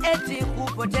eti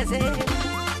kupoteze.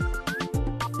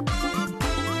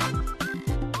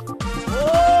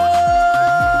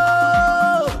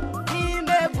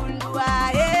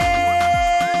 Nimegundua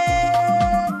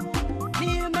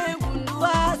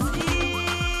nimegundua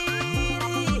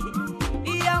siri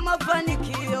ya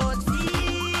mafanikio, siri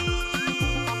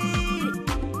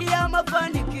ya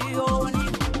mafanikio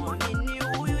ni kumwamini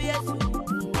huyu Yesu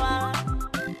kuwa,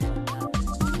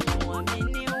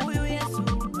 kumwamini huyu Yesu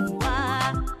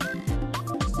kuwa.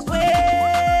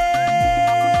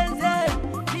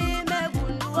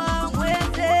 Nimegundua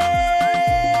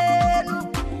mwenzenu,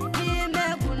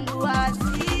 nimegundua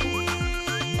siri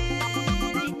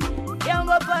ya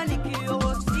mafanikio,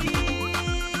 siri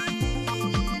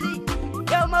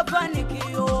ya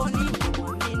mafanikio ni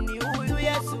kumwamini huyu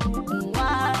Yesu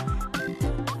kuwa,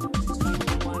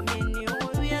 kumwamini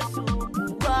huyu Yesu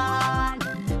kuwa.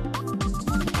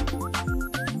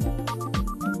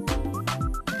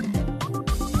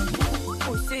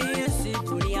 Usiisi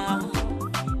dunia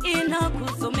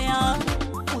inakusomea,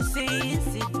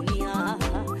 usiisi dunia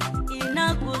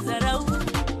inakudharau,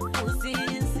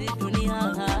 usiisi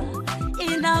dunia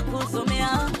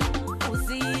inakusomea,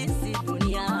 usiisi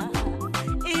dunia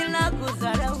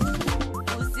inakudharau,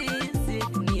 usiisi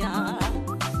dunia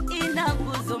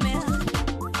inakusomea.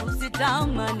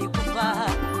 Usitamani kufa,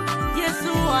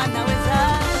 Yesu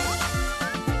anaweza.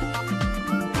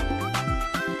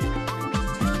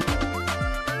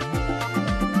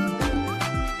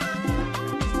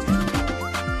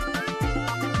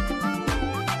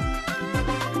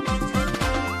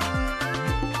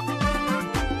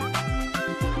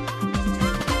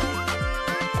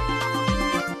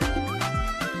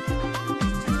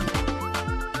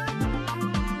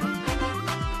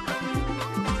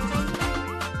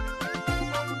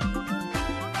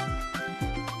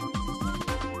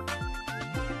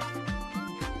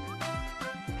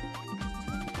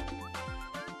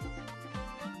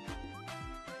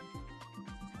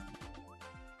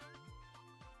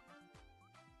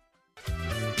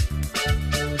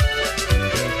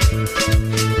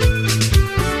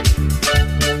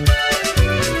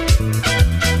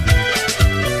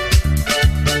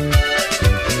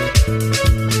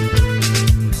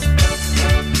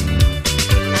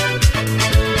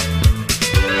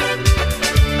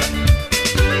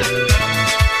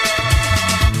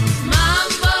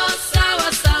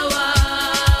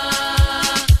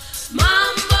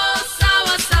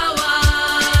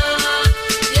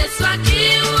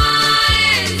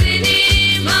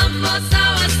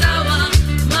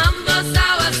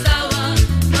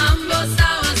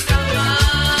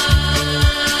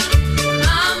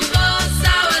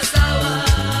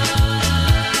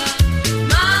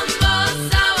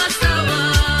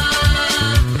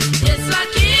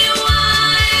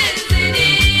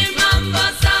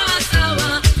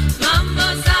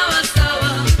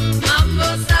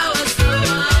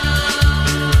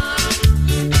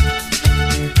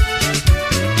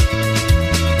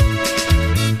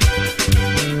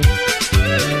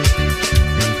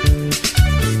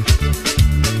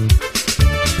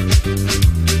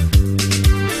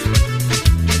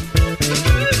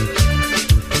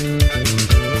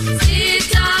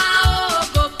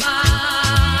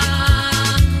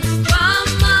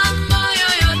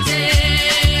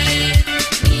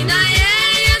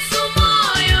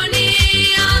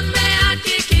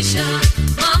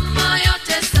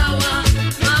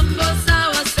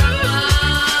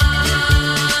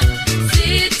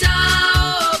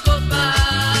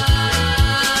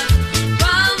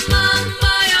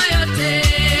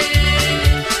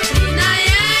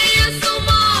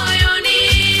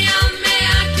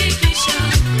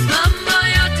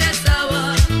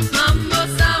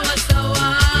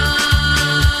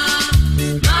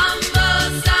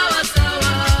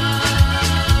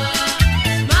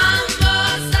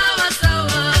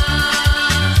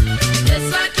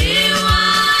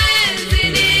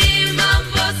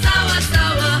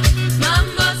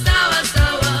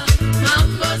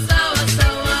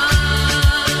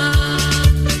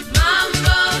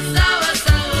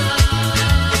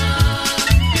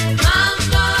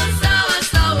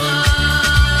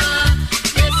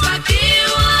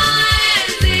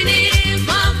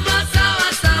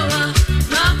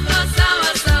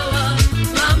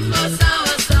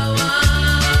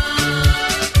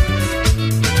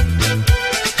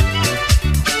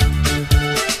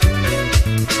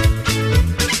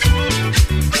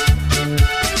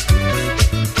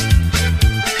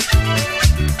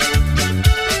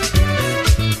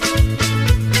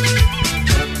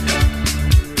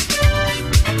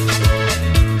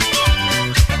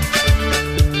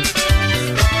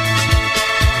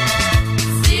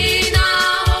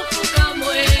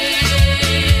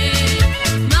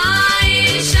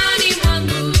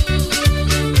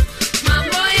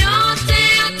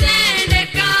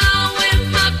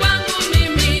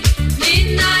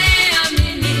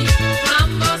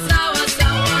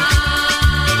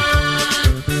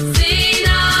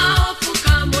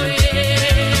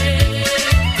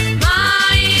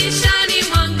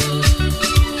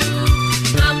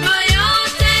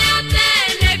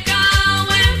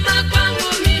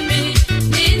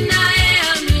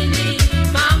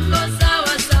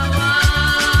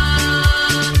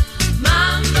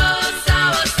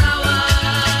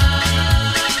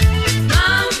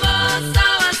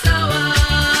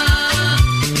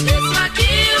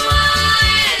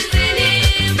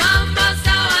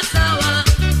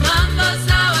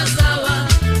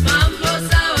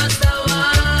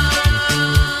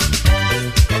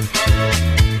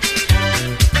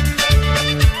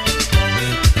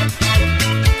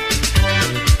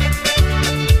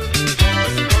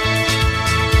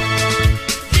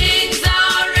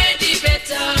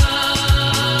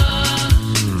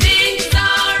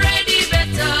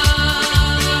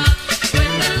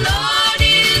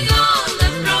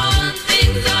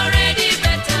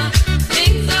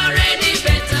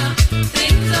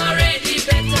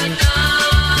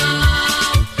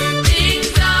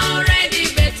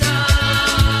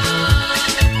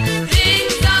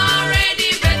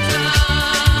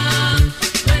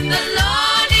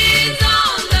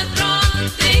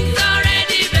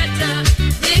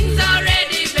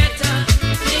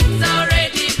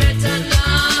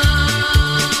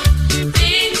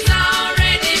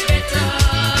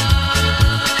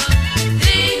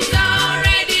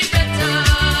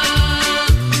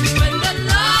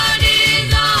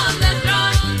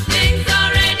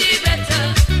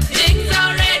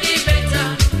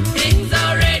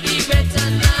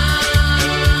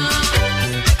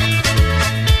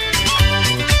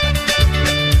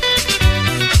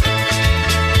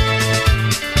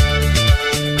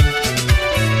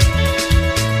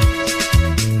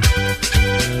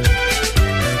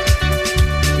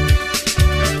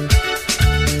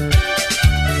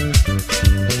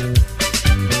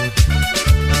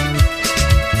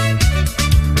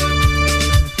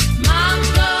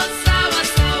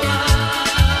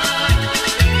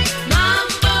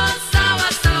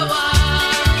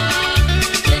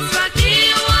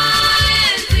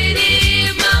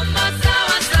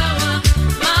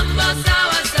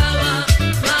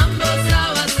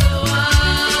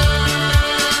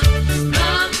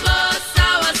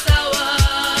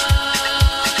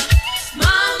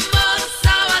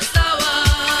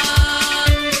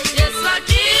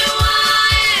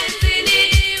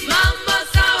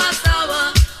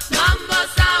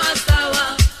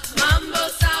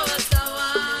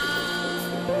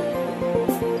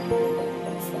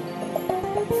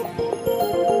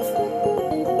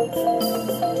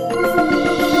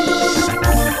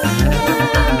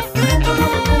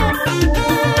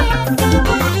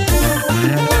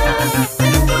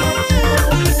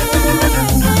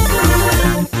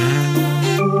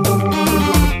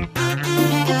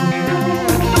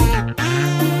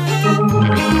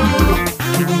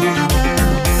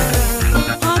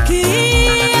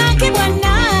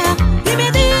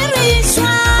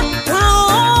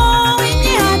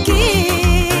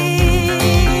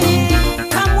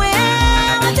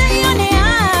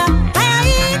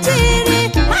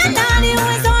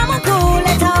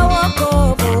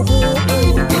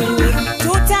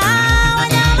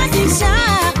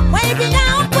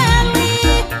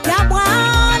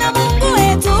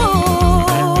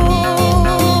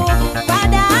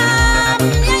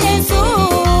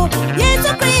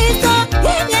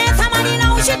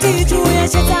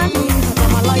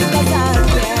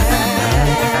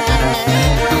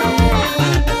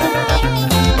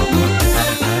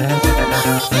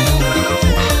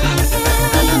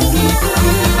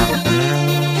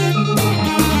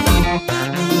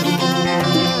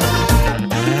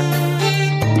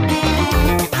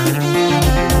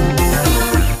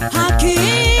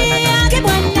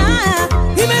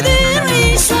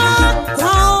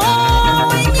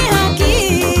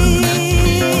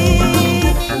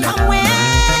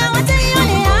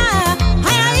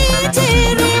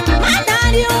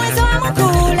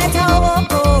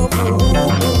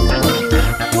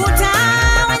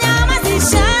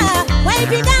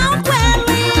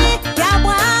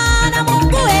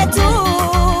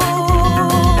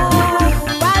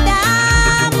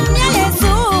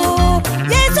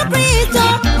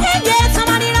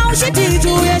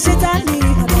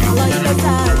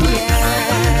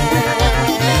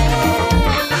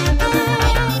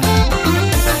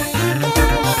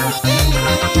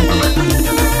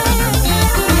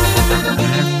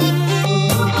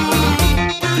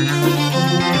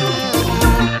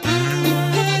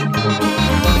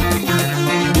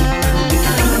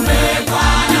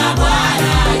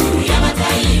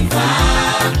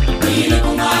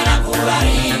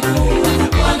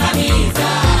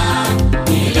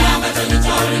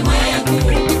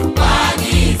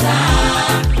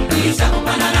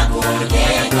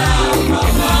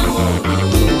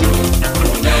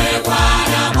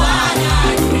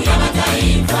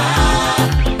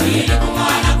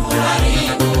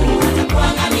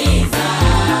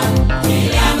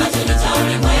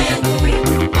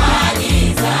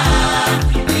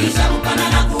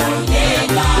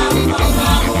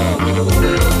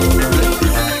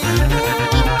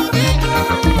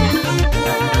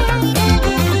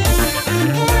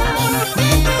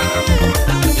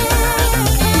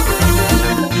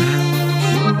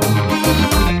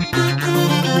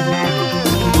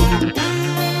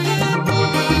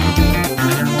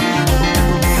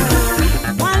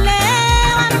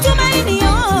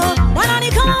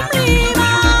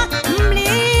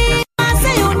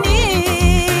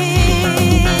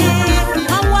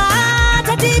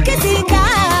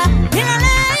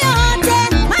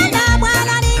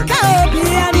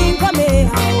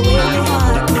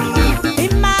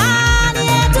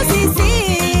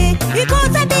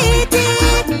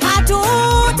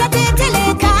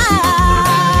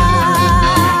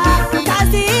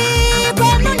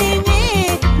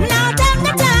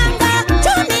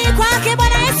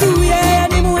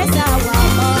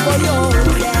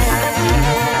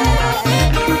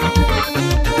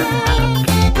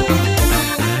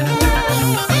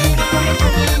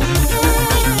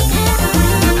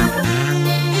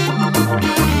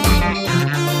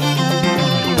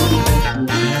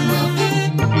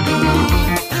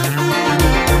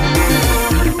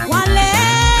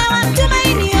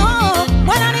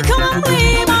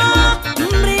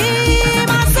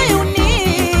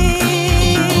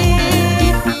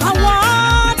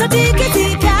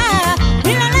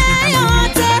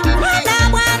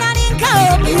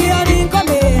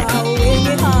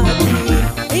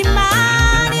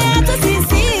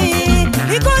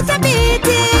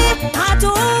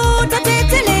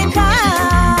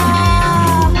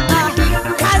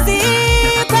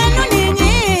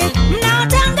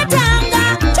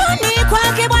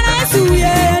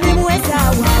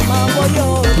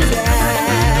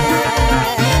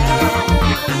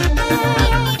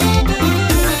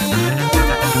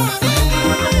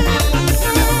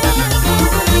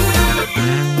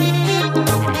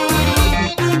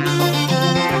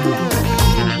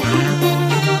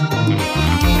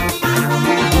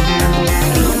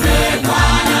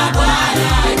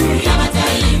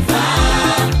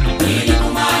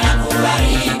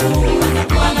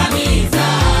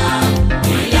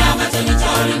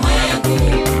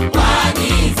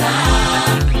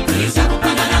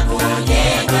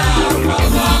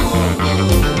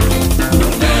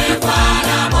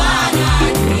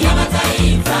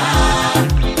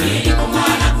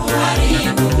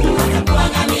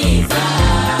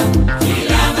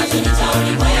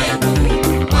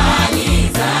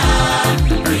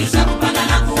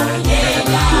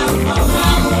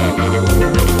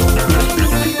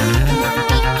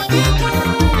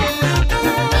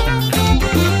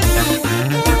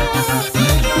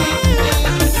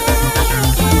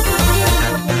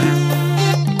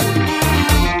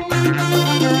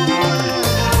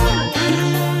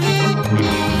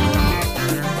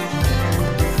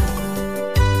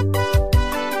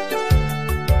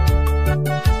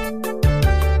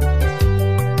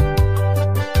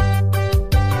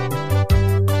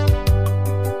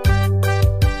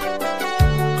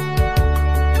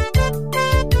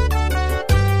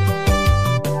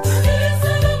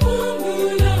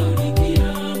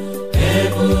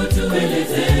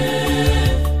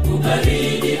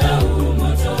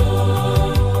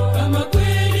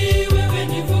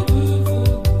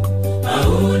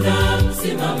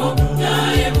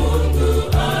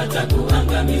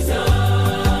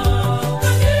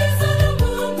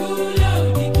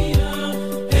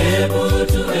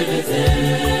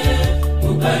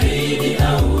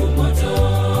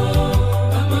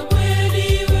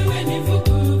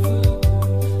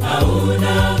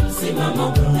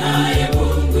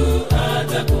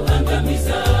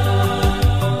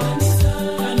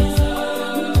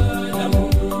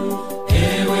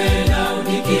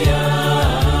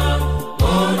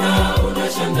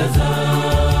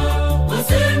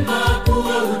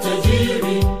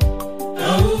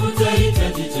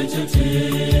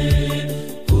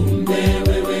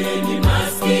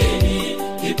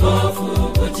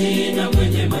 kipofu, uchi na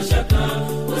mwenye mashaka.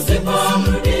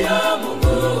 Usipomrudia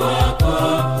Mungu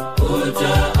wako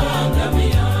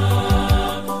utaangamia.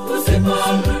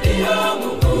 Usipomrudia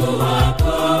Mungu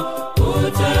wako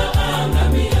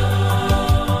utaangamia.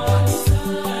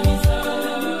 Kanisa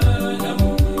la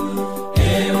Mungu,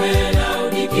 ewe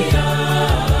Laodikia,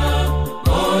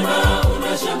 mbona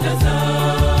unashangaza?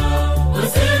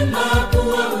 Wasema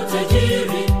kuwa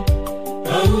utajiri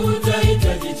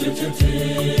hautahitaji chochote,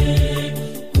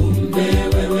 kumbe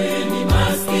wewe ni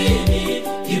maskini,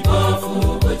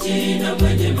 kipofu, uchi na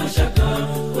mwenye mashaka.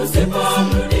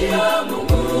 Usipomrudia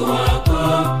Mungu wako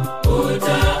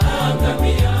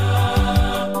utaangamia.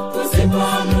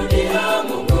 Usipomrudia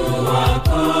Mungu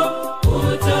wako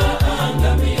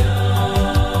utaangamia.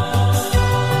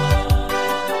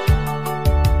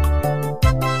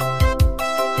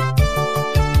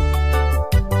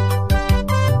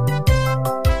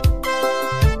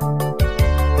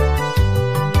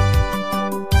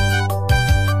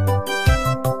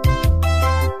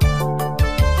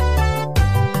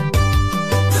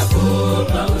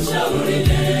 Nakupa ushauri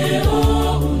leo,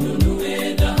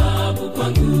 ununue dhahabu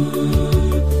kwangu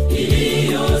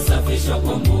iliyosafishwa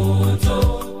kwa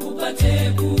moto,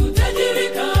 upate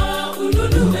kutajirika.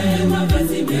 Ununue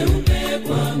mavazi meupe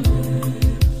kwangu,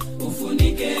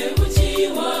 ufunike uchi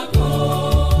wako.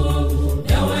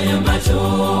 Dawa ya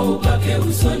macho upake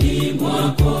usoni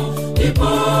mwako, ndipo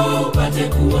upate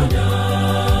kuona.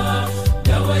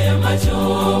 Dawa ya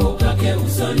macho upake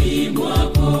usoni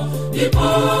mwako, ndipo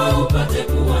upate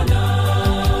kuona.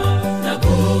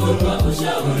 Nakupa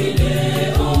ushauri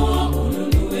leo,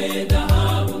 ununue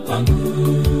dhahabu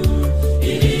kwangu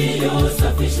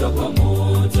iliyosafishwa kwa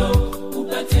moto,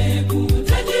 upate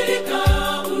kutajirika.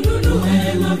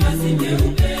 Ununue mavazi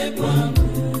meupe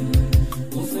kwangu,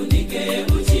 ufunike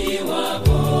uchi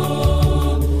wako.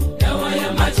 Dawa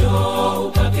ya macho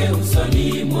upake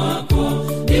usoni mwako,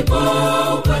 ndipo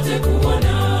upate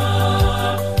kuona.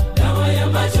 Dawa ya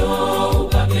macho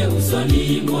upake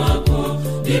usoni mwako,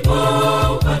 ndipo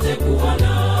upate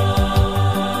kuona.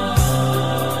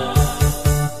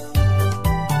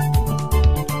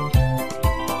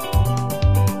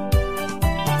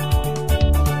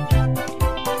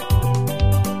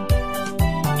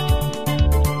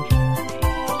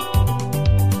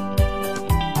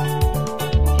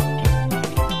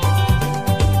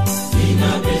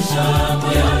 Ninabisha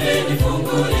moyoni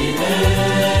nifungulie,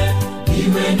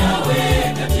 niwe nawe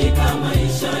katika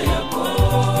maisha yako.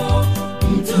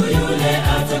 Mtu yule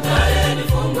atakaye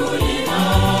nifungulia,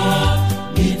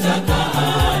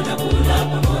 nitakaa na kula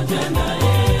pamoja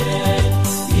naye.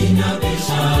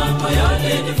 Ninabisha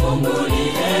moyoni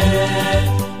nifungulie,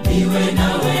 niwe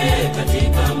nawe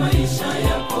katika maisha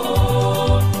yako.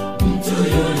 Mtu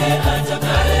yule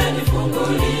atakaye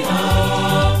nifungulia,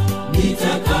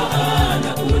 nitakaa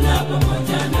na kula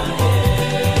pamoja naye.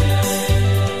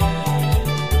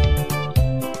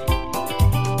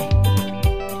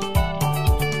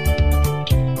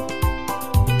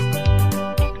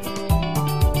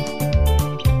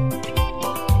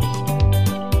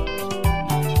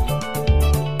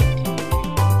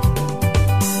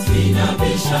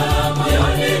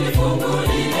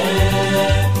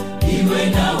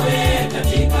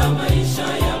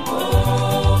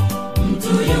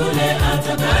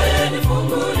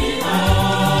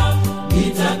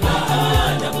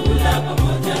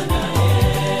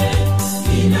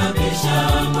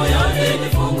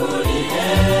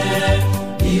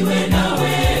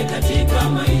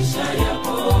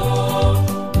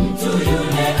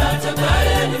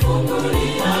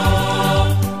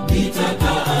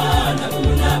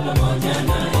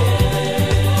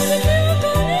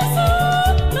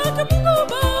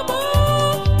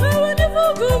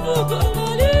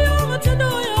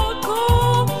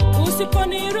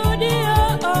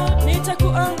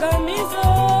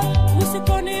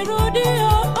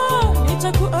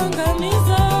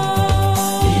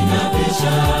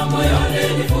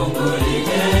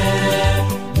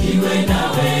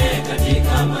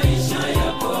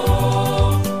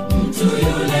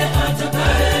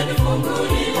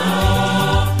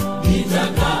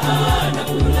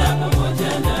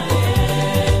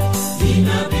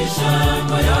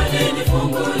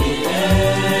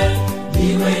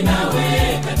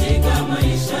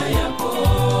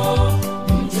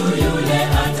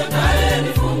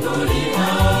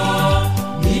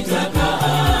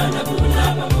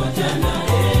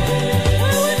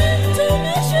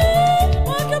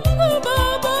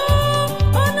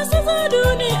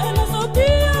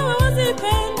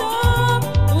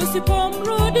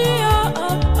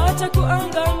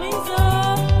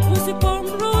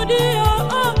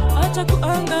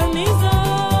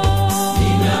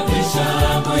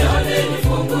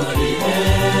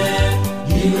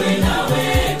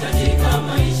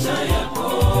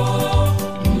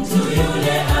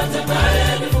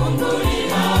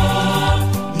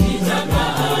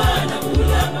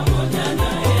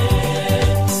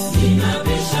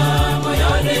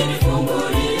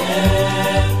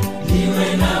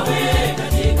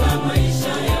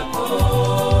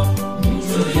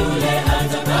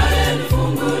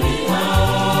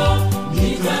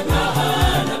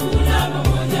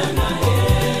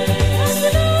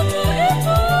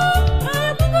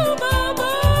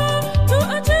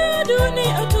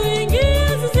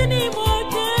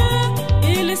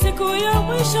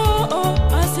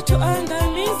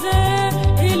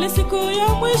 siku ya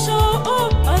mwisho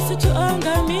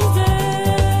asituangamize.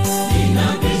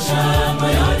 Ninabisha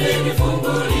moyoni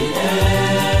nifungulie,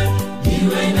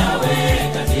 niwe nawe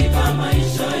katika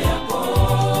maisha yako.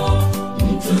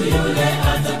 Mtu yule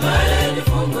atakaye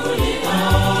nifungulia,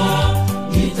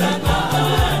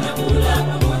 nitakaa na kula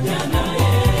pamoja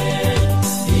naye.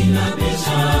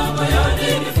 Ninabisha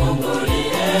moyoni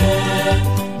nifungulie,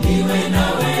 niwe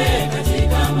nawe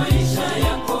katika maisha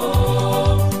yako.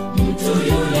 Mtu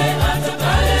yule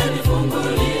atakaye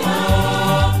nifungulia,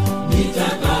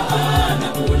 nitakaa na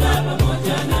kula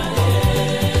pamoja naye.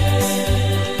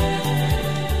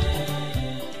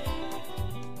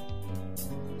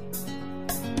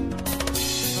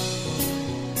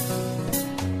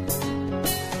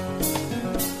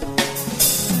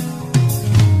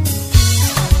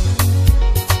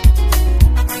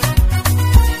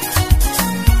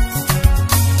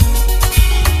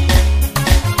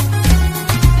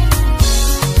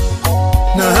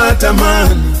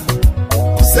 Natamani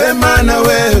kusema na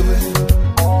wewe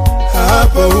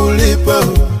hapo ulipo.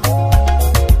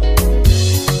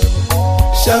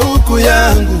 Shauku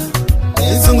yangu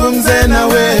nizungumze na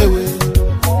wewe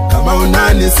kama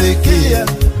unanisikia.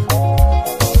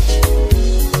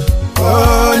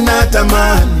 Oh,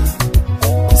 natamani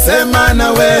kusema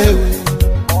na wewe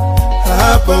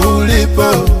hapo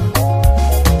ulipo.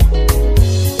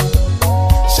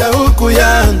 Shauku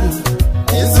yangu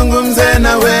nizungumze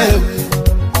na wewe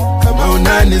kama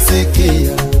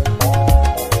unanisikia.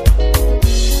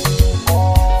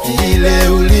 Vile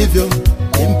ulivyo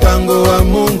ni mpango wa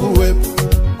Mungu wepo,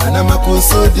 ana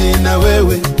makusudi na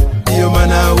wewe, ndiyo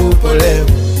maana upo leo.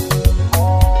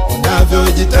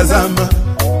 Unavyojitazama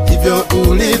hivyo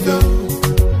ulivyo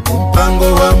ni mpango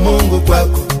wa Mungu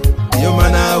kwako, ndiyo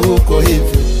maana uko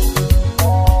hivyo.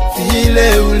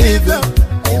 Vile ulivyo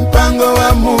ni mpango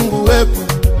wa Mungu wepo,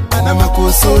 ana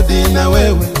makusudi na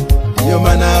wewe, ndiyo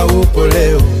maana upo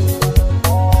leo.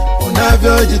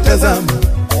 Unavyojitazama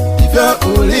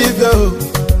hivyo ulivyo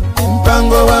ni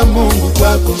mpango wa Mungu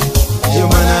kwako, ndiyo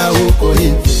maana uko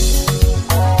hivyo.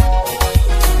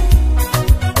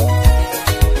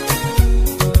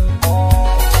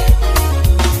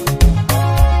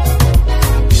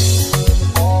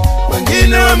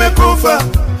 Wengine wamekufa,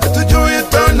 hatujui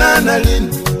tutaonana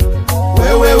lini.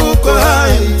 Wewe uko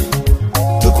hai,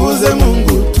 tukuze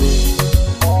Mungu tu.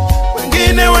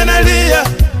 Wengine wanalia,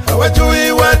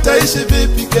 hawajui wataishi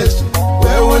vipi kesho.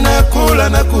 Wewe unakula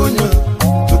na kunywa,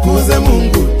 tukuze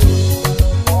Mungu tu.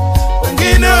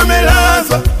 Wengine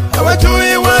wamelazwa,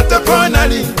 hawajui watapona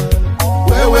lini.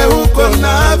 Wewe uko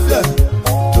na afya,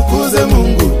 tukuze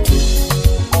Mungu tu.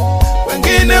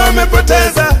 Wengine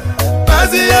wamepoteza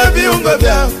baadhi ya viungo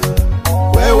vyao,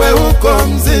 wewe uko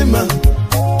mzima,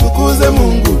 tukuze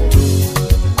Mungu tu.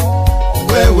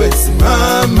 Wewe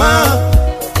simama,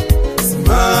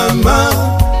 simama,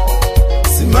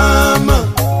 simama,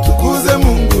 tukuze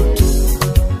Mungu tu.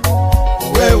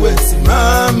 Wewe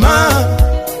simama,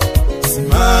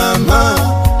 simama,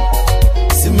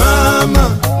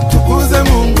 simama, tukuze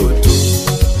Mungu tu.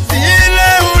 Vile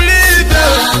ulivyo,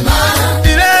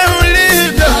 vile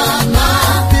ulivyo,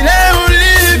 vile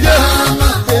ulivyo,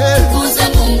 Tukuze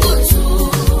Mungu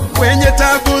tu. kwenye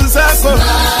tabu zako,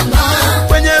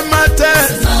 kwenye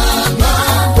mateso,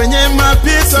 kwenye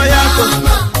mapito yako,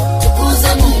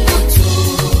 Tukuze Mungu tu.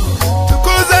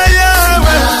 tukuze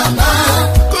Yawe,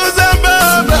 tukuze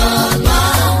Baba,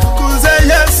 tukuze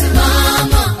Yesu.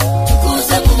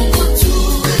 Tukuze Mungu tu.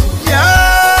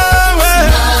 Yawe,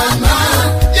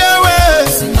 Yawe,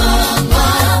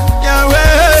 Yawe.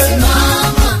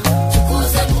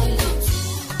 Tukuze Mungu tu.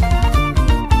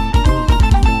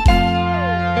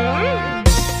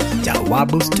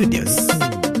 Jawabu Studios.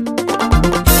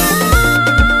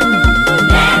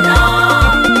 Neno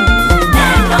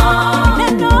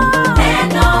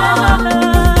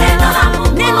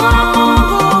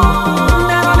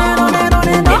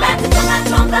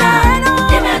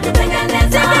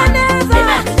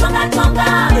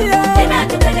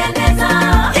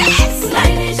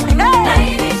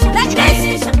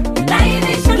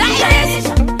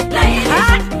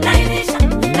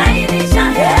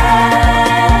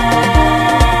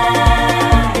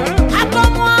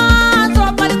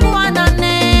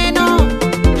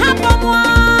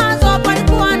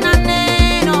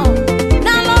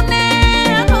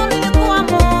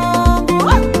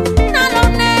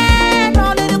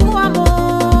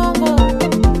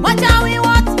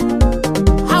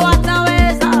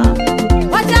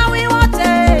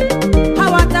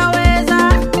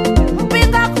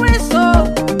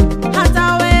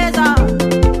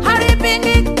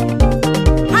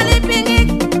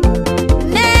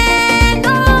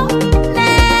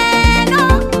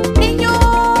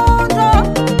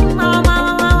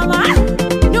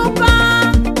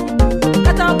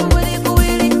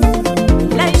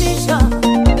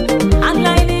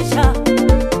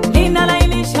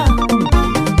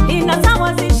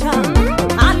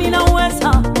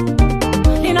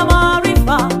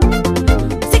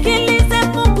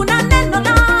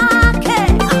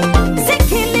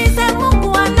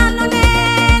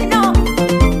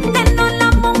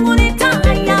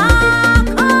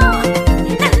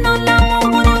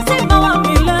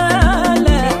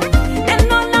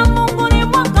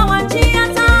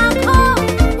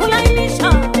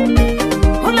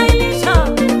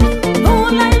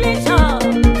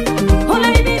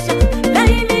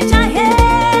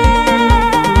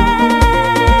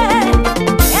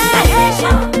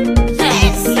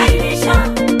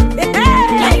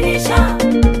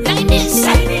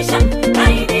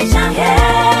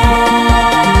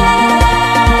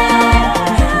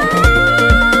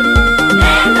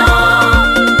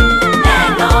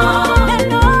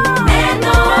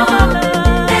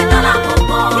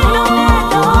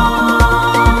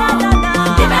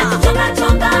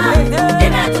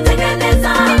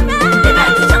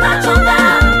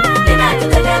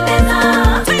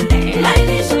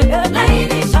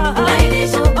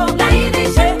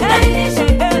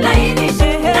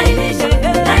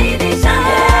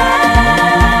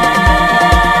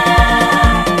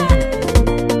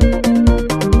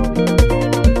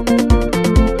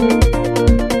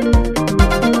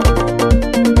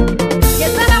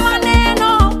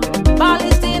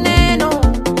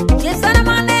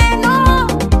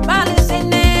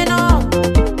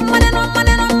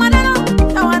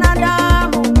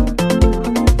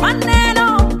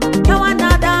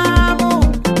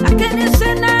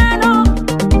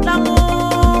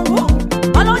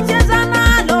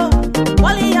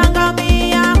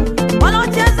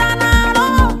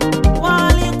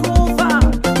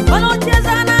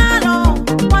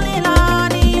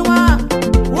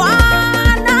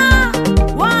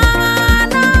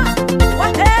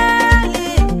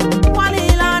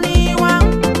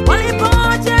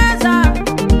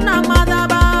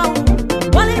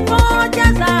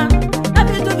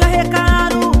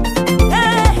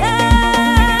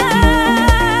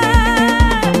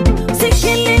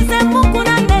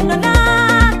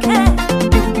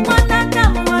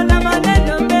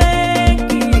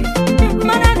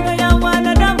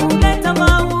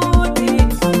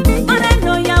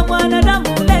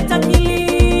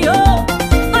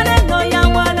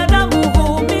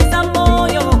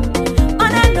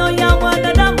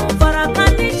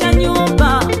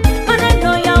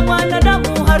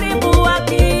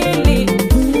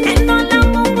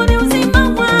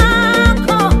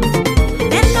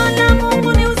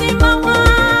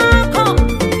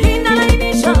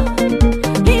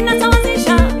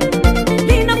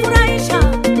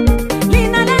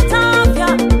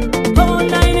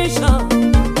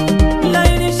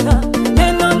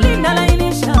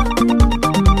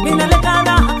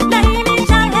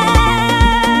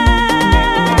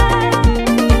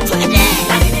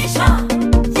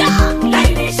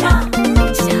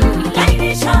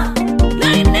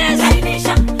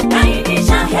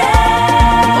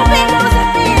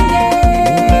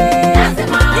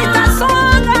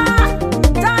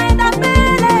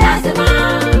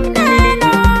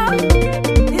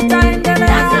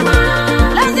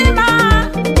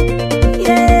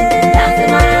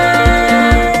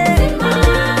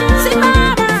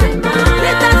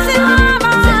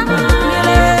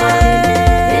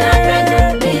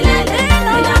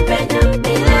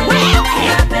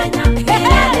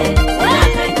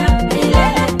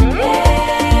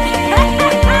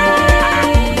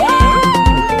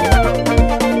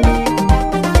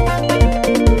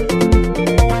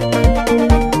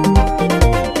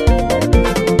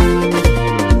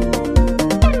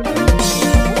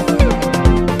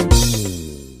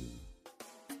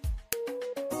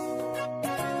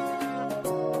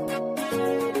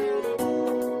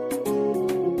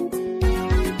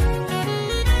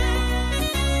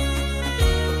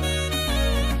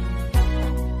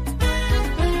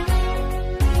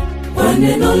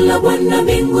neno la Bwana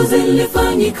mbingu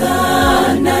zilifanyika,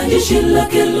 na jeshi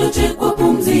lake lote kwa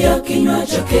pumzi ya kinywa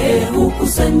chake.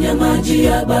 Hukusanya maji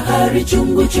ya bahari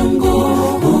chungu chungu,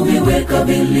 huviweka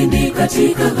vilindi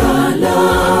katika ghala.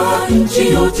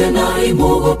 Nchi yote na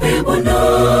imwogope Bwana,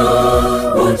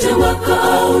 wote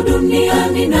wakaao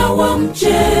duniani na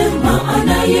wamche.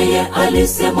 Maana yeye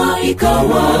alisema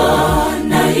ikawa,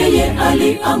 na yeye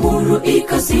aliamuru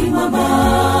ikasimama.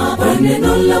 Kwa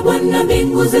neno la Bwana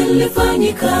mbingu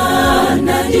zilifanyika,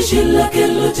 na jeshi lake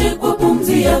lote kwa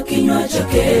pumzi ya kinywa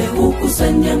chake.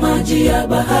 Hukusanya maji ya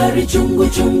bahari chungu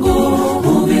chungu,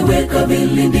 huviweka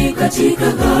vilindi katika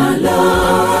ghala.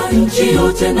 Nchi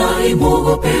yote na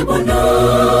imwogope Bwana,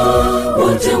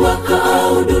 wote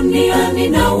wakaao duniani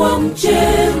na wamche.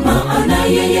 Maana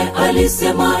yeye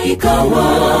alisema ikawa,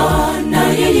 na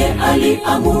yeye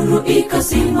aliamuru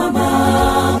ikasimama.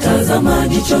 Tazama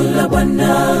jicho la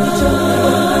Bwana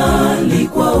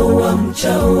likwao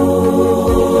wamchao,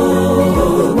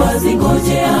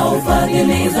 wazingojeao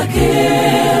fadhili zake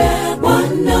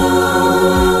Bwana.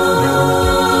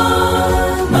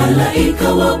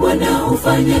 Malaika wa Bwana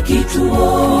hufanya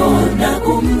kituo na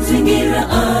kumzingira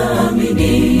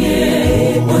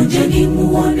aaminie. Onjeni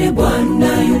muone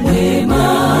Bwana yu mwema,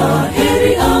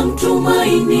 heri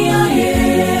amtumainiaye.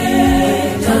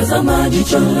 Tazama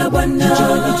jicho la Bwana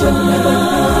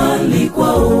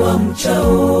likwao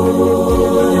wamchao,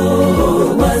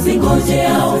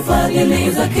 wazingojeao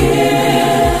fadhili zake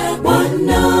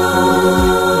Bwana.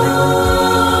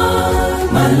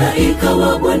 Malaika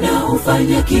wa Bwana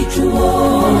hufanya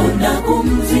kituo na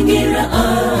kumzingira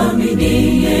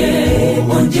aaminie.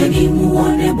 Onjeni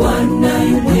muone Bwana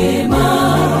yu mwema,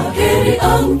 heri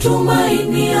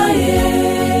amtumainiaye.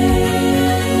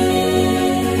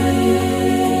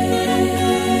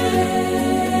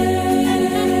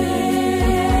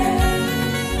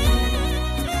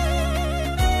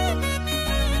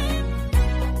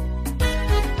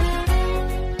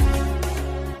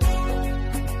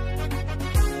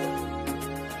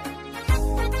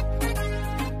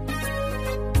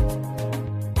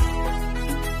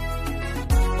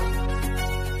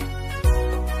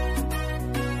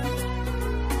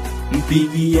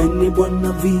 Mpigieni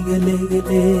Bwana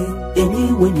vigelegele,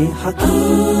 enyi wenye haki.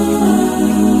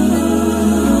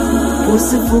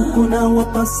 Usifu na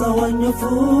wapasa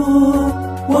wanyofu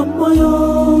wa moyo.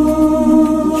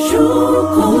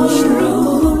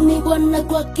 Shukuruni Bwana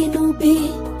kwa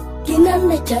kinubi,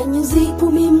 kinanda cha nyuzi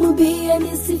 10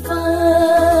 mwimbeni sifa.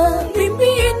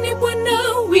 Mwimbieni Bwana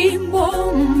wimbo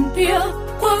mpya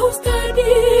kwa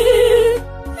ustadi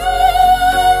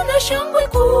na shangwe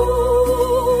kuu.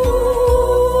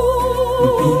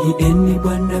 Mpigieni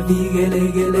Bwana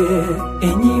vigelegele,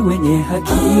 enyi wenye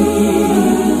haki.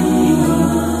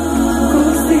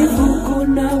 Usifu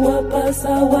kuna wapasa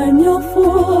wanyofu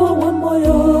wa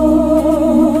moyo.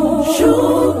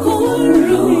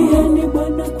 Shukuruni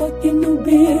Bwana kwa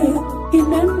kinubi,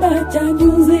 kinanda cha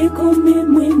nyuzi 10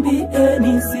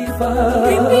 mwimbieni sifa.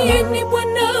 Mwimbieni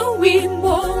Bwana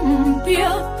wimbo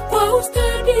mpya kwa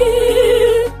ustadi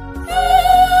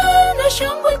na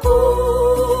shangwe kuu.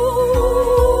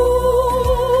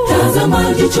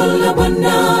 Tazama jicho la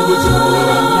Bwana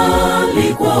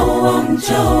likwao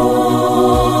wamchao,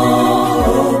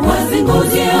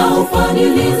 wazingojeao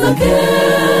fadhili zake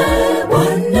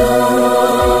Bwana.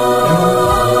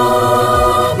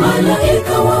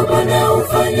 Malaika wa Bwana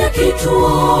hufanya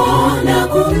kituo na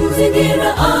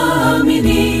kumzingira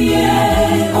aaminie.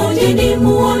 Onjeni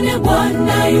muone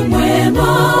Bwana yu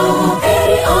mwema,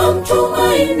 heri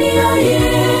amtumainiaye.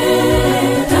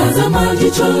 Tazama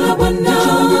jicho la Bwana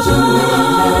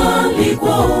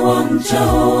likwao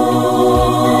wamchao,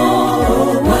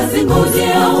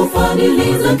 wazingojeao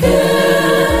fadhili zake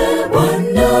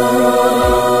Bwana.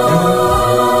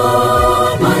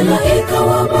 Malaika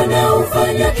wa Bwana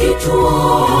hufanya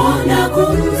kituo na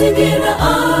kumzingira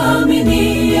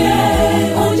aaminie.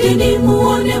 Onjeni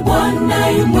muone Bwana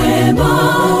yu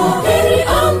mwema, heri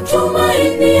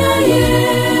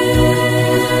amtumainiaye.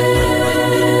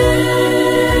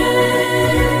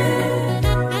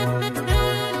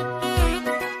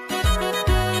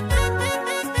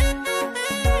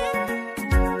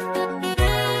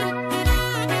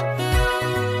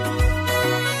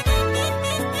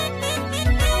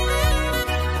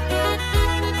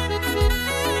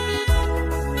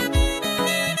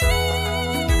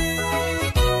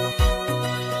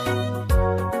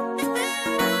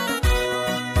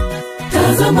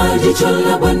 Tazama jicho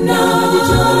la Bwana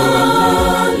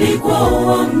likwao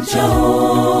wamchao,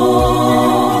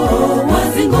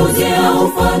 wazingojeao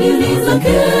fadhili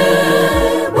zake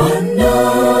Bwana.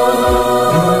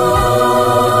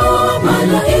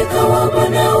 Malaika wa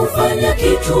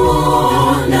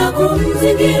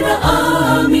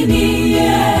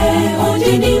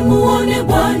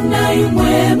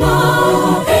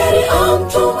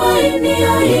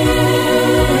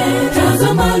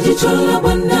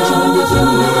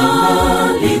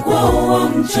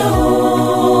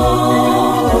wamchao,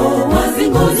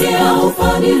 wazingojea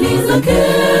ufadhili zake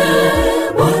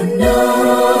Bwana.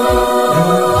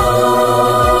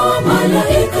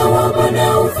 Malaika wa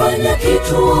Bwana hufanya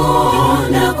kituo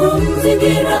na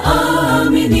kumzingira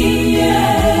aaminie.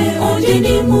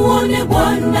 Onjeni muone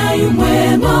Bwana yu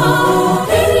mwema,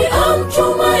 heri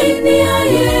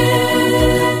amtumainiaye.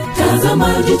 Tazama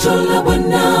jicho la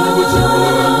Bwana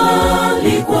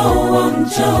likwao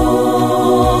wamchao,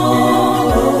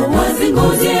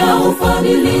 wazingojea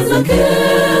ufadhili zake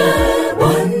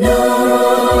Bwana.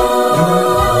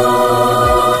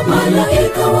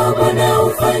 Malaika wa Bwana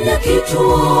hufanya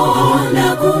kituo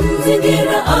na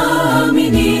kumzingira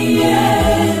aaminie.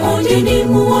 Onjeni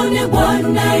muone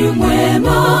Bwana yu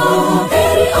mwema,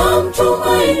 heri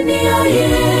amtumainiaye.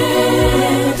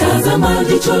 Tazama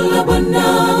jicho la Bwana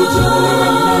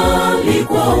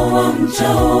likwao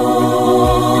wamchao,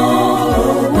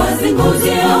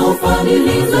 wazingojea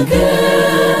ufadhili zake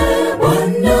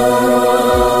Bwana.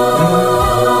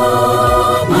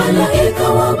 Malaika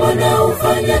wa Bwana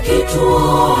hufanya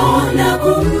kituo na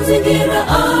kumzingira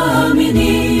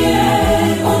aaminie.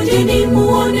 Onjeni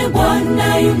muone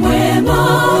Bwana yu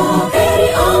mwema, heri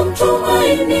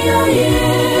amtumainiaye.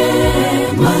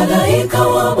 Malaika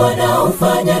wa Bwana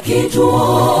hufanya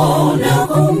kituo na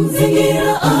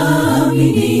kumzingira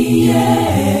aaminie.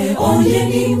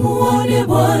 Onjeni muone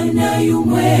Bwana yu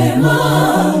mwema,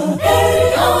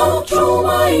 heri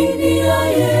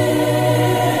amtumainiaye.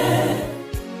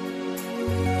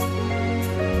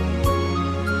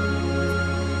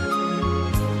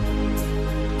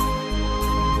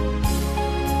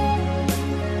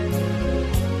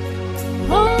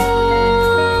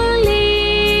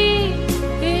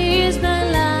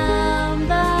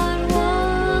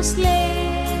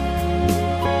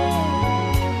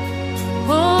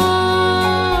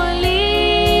 Oh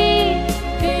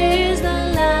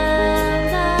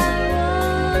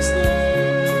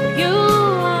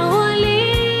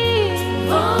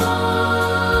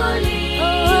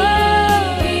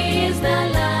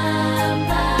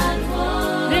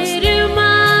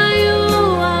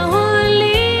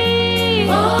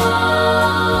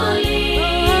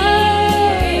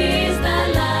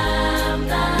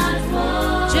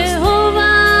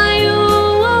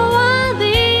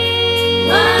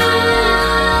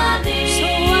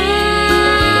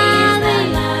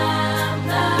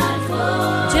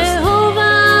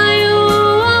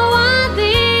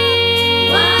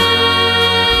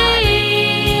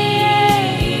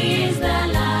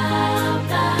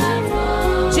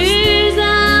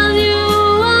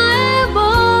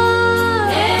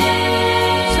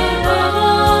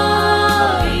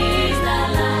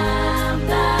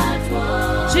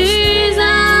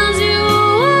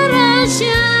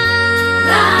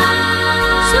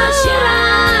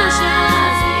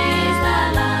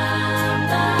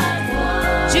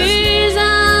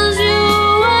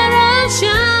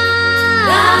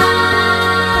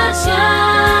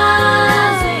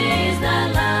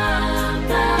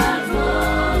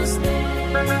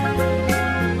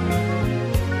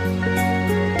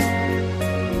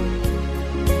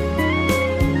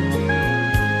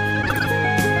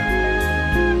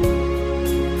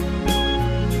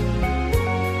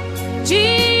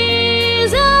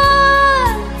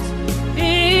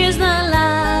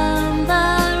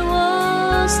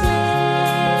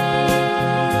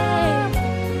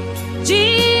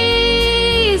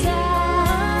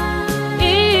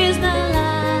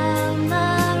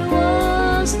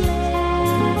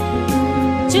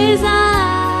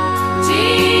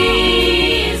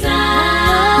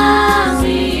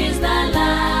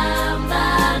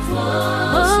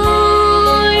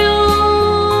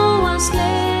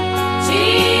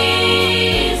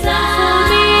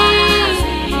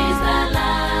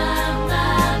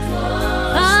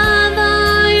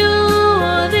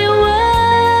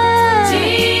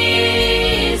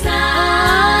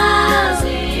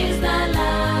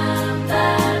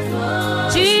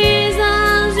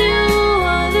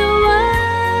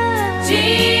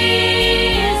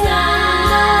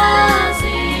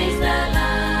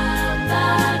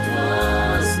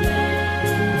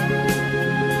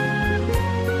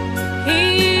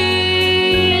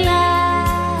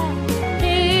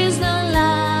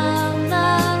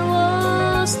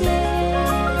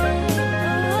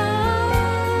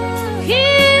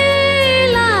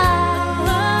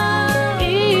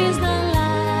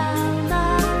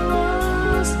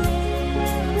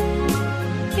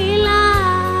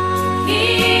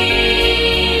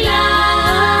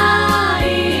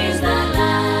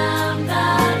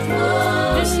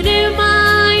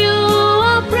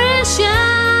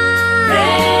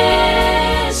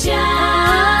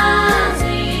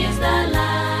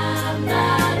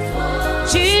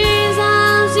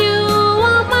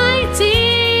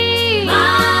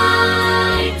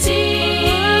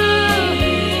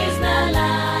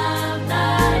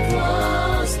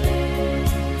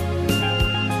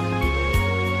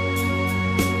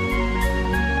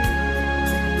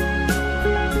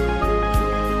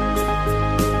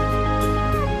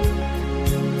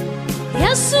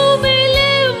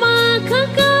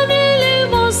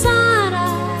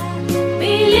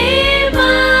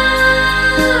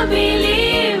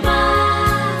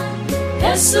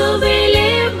Yesu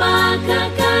milima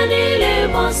kaka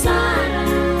nilimosara.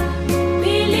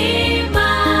 Milima,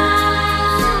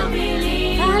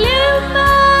 milima,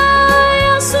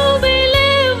 Yesu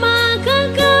milima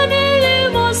kaka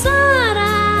nilimosara.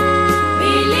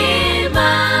 Milima,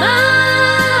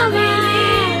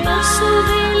 milima,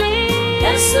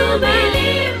 Yesu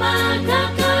milima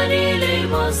kaka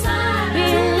nilimosara.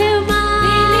 Milima,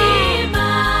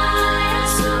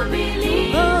 Yesu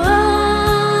milima.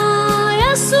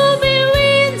 Yesu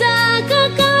miwinda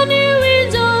kaka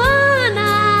niwindoana.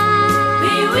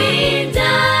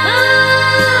 Miwinda,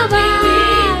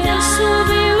 Yesu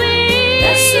miwinda.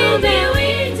 Yesu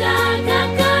miwinda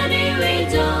kaka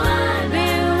niwindoana.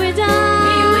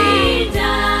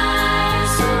 Miwinda,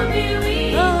 Yesu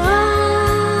miwinda.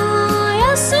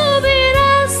 Yesu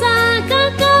birasa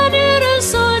kaka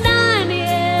niresonani.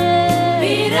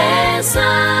 Birasa,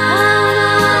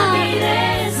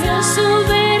 Yesu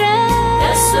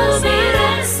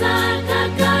birasa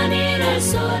kaka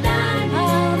niresonani.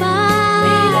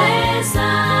 Birasa,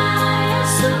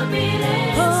 Yesu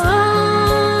birasa.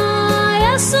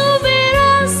 Yesu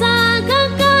birasa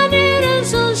kaka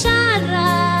niresoshara.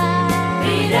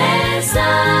 Birasa,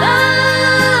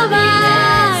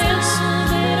 Yesu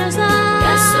birasa.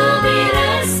 Yesu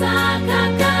birasa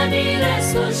kaka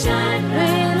niresoshara.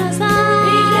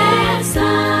 Birasa,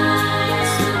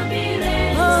 Yesu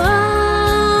birasa.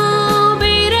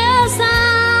 Birasa,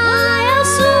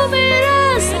 Yesu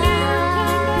birasa.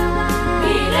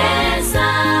 Birasa,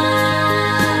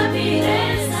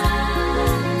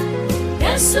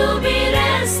 Yesu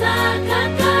birasa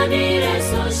kaka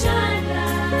niresoshara.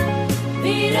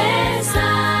 Birasa,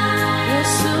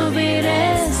 Yesu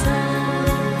birasa.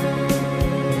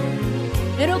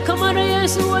 Erokamano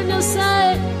Yesu wa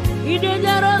Nyasaye,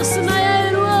 idejaros na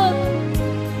yairwo.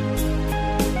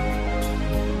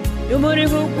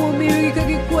 Yomorigo kuomi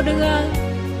kagikwadanga.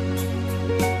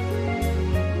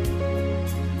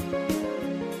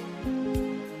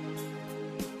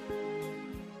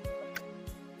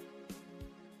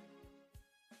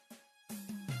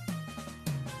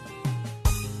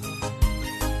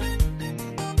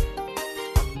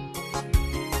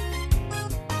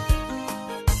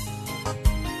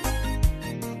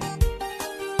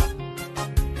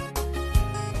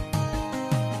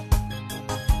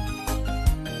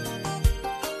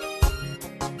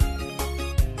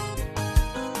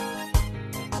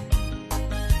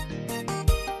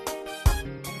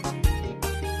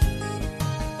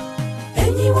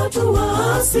 Enyi watu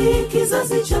waasi,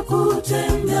 kizazi cha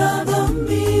kutenda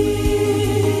dhambi,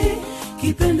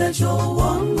 kipendacho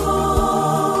uongo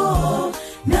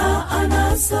na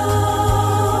anasa,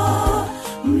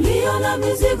 mlio na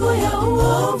mizigo ya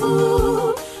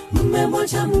uovu,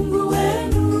 mmemwacha Mungu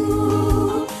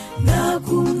wenu na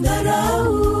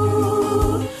kumdharau,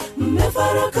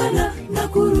 mmefarakana na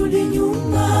kurudi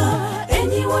nyuma.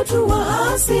 Enyi watu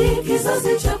waasi,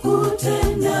 kizazi cha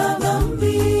kutenda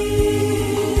dhambi,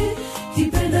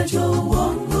 kipendacho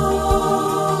uongo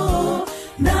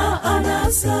na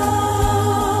anasa,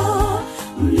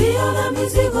 mlio na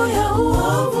mizigo ya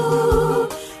uovu,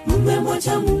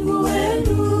 mmemwacha Mungu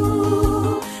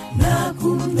wenu na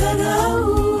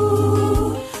kumdharau,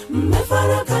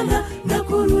 mmefarakana na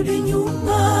kurudi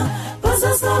nyuma.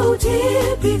 Paza sauti,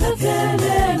 piga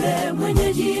kelele,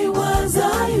 mwenyeji wa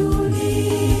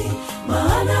Zayuni,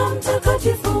 maana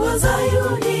mtakatifu wa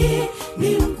Zayuni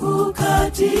ni mkuu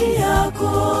kati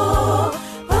yako.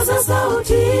 Paza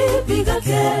sauti, piga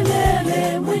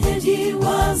kelele, mwenyeji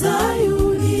wa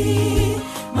Zayuni,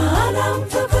 maana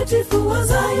mtakatifu wa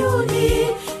Zayuni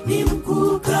ni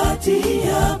mkuu kati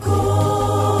yako.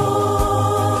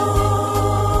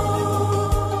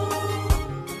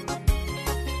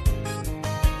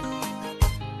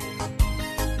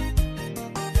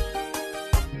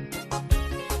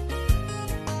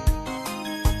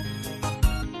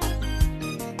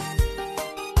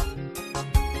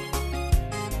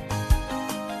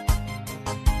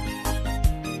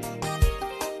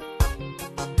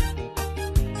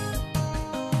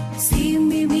 Si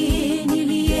mimi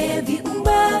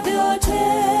niliyeviumba vyote,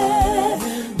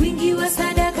 wingi wa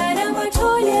sadaka na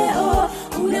matoleo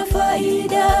una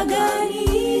faida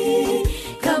gani?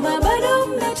 Kama bado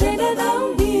mnatenda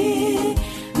dhambi,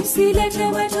 msilete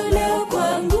matoleo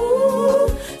kwangu,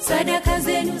 sadaka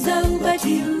zenu za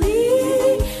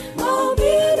ubatili. Maombi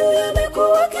yenu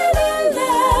yamekuwa kelele,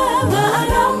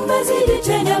 maana mmezidi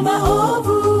tena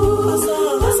maovu.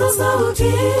 Paza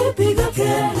sauti, piga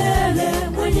kelele,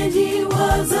 mwenyeji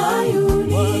wa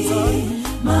Zayuni,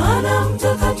 maana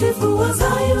mtakatifu wa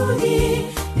Zayuni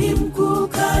ni mkuu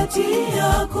kati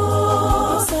yako.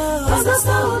 Paza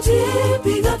sauti,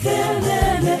 piga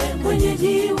kelele,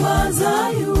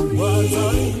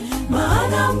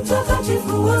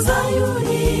 mtakatifu wa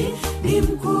Zayuni ni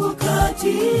mkuu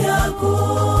kati yako.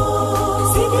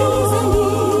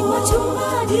 Sikilizeni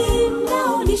wachungaji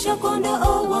mnaolisha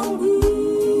kondoo wangu,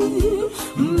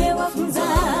 mmewafunza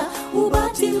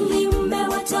ubatili,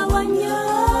 mmewatawanya,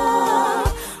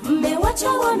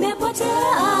 mmewacha wamepotea.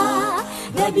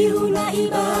 Dhabihu na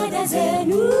ibada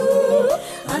zenu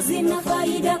hazina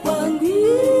faida kwangu.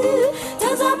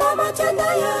 Tazama matendo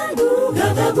yangu,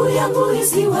 ghadhabu yangu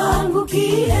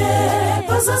isiwaangukie.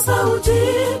 Paza sauti,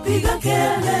 piga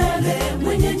kelele,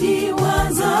 mwenyeji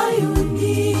wa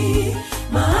Zayuni,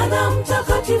 maana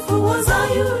mtakatifu wa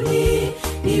Zayuni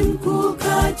ni mkuu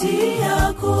kati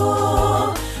yako.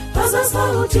 Paza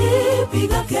sauti,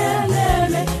 piga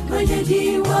kelele,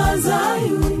 mwenyeji wa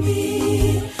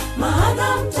Zayuni,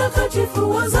 maana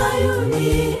mtakatifu wa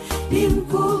Zayuni ni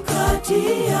mkuu kati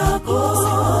yako.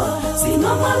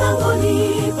 Simama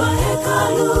langoni pa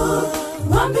hekalu,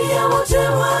 waambie wote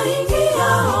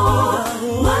waingiao,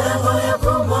 malango ya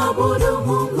kumwabudu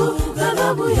Mungu,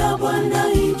 ghadhabu ya Bwana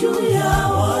juu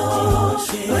yao.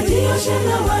 Wajioshe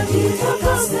na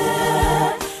wajitakase,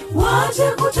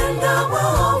 waache kutenda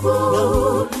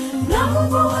maovu, na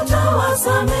Mungu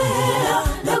atawasamea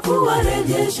na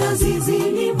kuwarejesha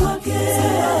zizini mwake.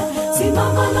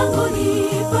 Simama langoni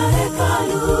pa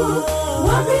hekalu,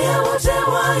 waambie wote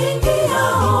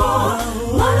waingiao,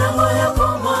 malango ya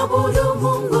kumwabudu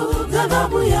Mungu,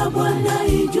 ghadhabu ya Bwana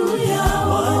juu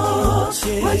yao.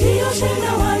 Wajioshe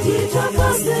na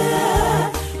wajitakase,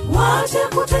 waache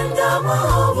kutenda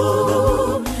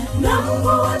maovu, na Mungu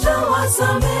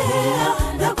atawasamea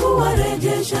na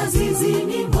kuwarejesha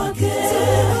zizini mwake.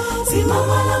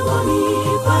 Simama langoni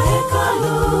pa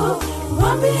hekalu,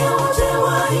 waambie wote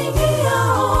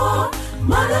waingiao,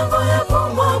 malango ya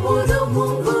kumwabudu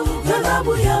Mungu,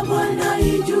 ghadhabu ya Bwana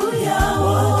juu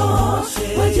yao.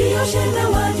 Wajioshe na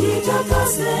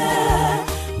wajitakase,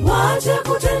 waache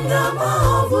kutenda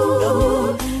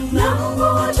maovu, na Mungu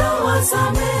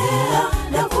atawasamea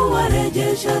na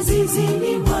kuwarejesha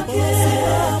zizini mwake.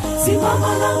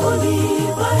 Simama langoni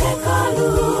pa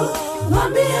hekalu,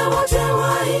 waambie wote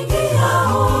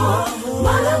waingiao,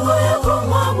 malango ya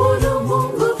kumwabudu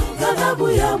Mungu,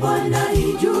 ghadhabu ya Bwana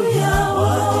juu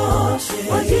yao.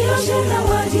 Wajioshe na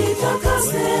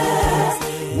wajitakase,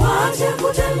 waache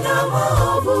kutenda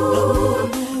maovu,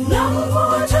 na Mungu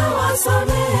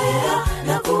atawasamea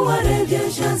na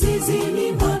kuwarejesha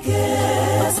zizini mwake.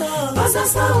 Paza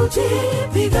sauti,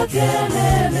 piga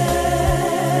kelele.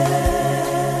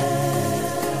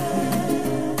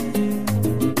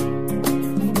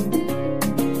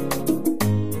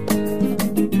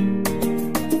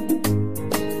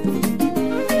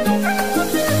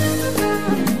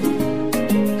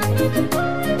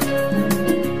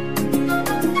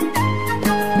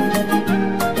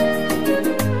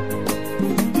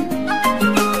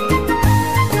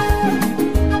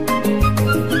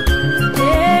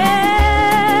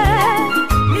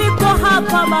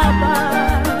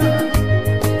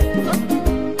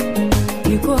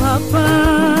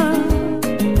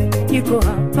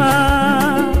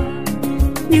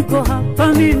 Niko hapa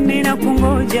mimi na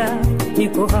kungoja,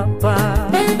 niko hapa.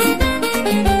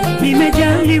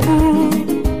 Nimejaribu,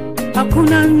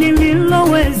 hakuna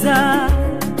nililoweza.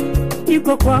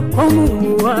 Niko kwako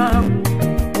Mungu wangu,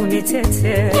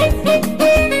 unitete.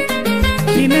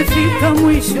 Nimefika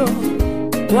mwisho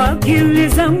wa akili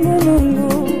zangu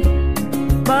Mungu.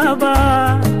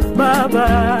 Baba,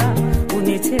 Baba,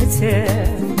 unitete.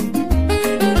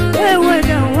 Wewe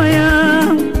dawa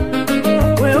yangu,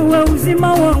 wewe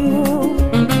uzima wangu,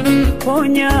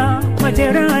 ponya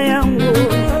majeraha yangu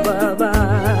Baba.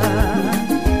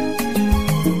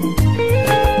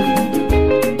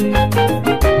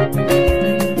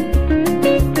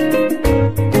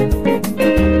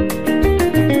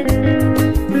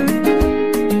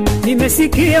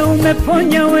 Nimesikia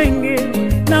umeponya wengi,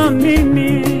 na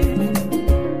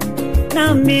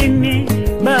mimi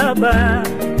Baba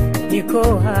niko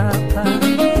hapa.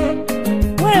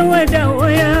 Wewe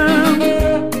dawa yangu,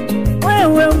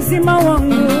 wewe uzima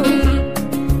wangu,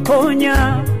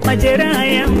 ponya majeraha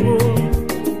yangu.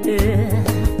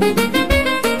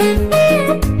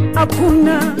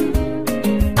 Hakuna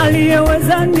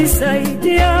aliyeweza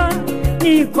nisaidia,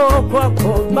 niko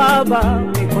kwako Baba,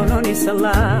 mikononi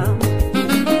salama.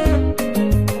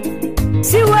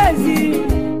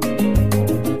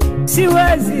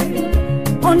 Siwezi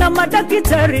ona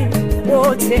madaktari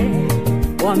wote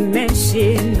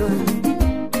wameshindwa.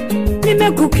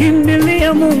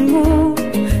 Nimekukimbilia Mungu,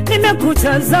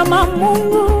 nimekutazama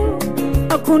Mungu,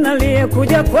 hakuna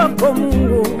aliyekuja kwako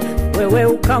Mungu, wewe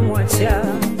ukamwacha.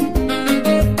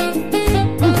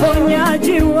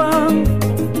 Mponyaji wangu,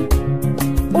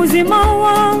 uzima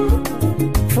wangu,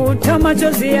 futa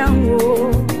machozi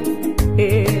yangu.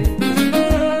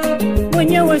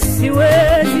 Mwenyewe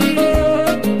siwezi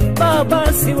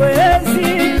Baba,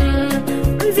 siwezi,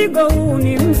 mzigo huu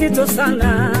ni mzito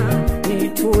sana,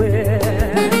 nitue.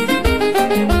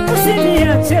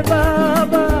 Usiniache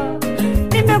Baba,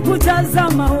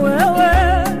 nimekutazama wewe,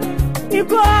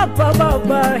 niko hapa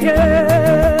Baba,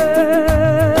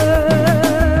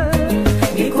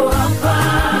 niko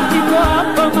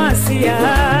hapa Masia,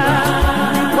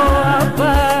 niko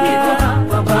hapa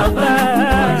Baba,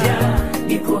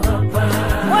 niko hapa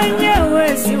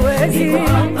mwenyewe siwezi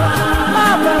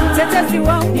Baba, mtetezi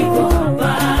wangu,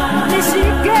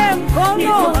 nishike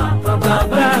mkono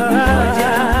Baba,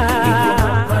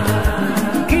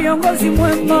 kiongozi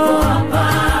mwema,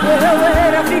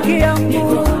 wewe rafiki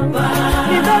yangu,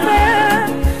 nibebe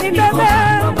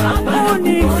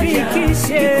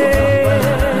unifikishe,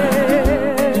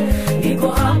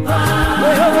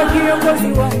 wewe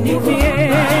kiongozi wangu,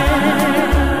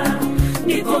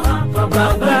 niko hapa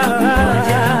Baba.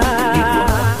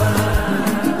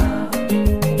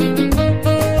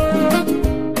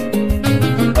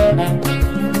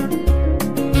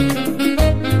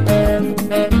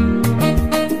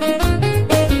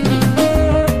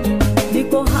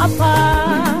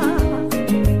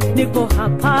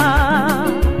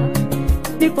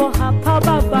 Niko hapa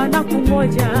Baba, na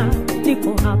kungoja.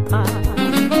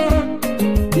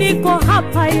 Niko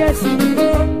hapa Yesu,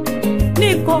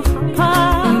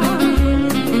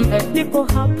 niko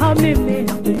hapa mimi,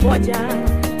 na kungoja.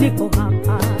 Niko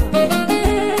hapa,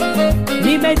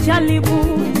 nimejaribu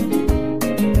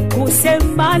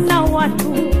kusema na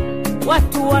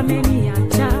watu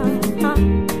wameniacha.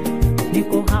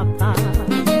 Niko hapa,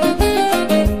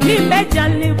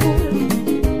 nimejaribu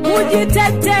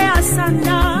kujitetea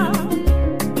sana,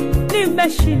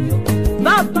 nimeshindwa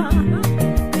Baba.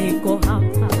 Niko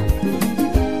hapa,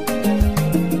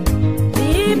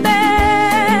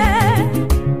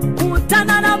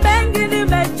 nimekutana na mengi,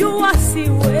 nimejua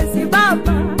siwezi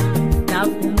Baba, na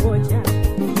kungoja.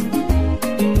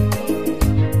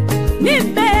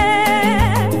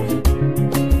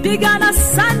 Nimepigana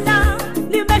sana,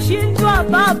 nimeshindwa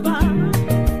Baba,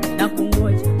 na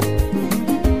kungoja.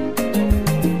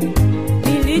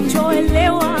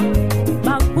 Nilichoelewa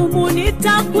magumu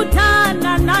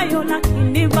nitakutana nayo,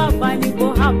 lakini Baba niko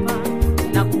hapa,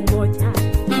 na kungoja.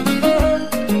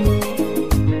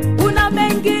 Kuna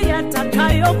mengi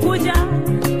yatakayokuja,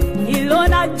 hilo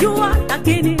najua,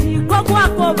 lakini niko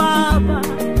kwako Baba,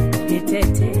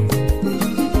 nitete.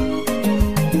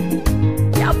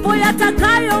 Yapo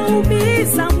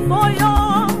yatakayoumiza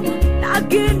moyo,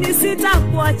 lakini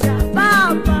sitakuacha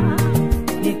Baba,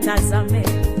 nitazame.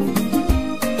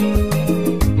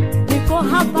 Niko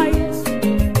hapa Yesu,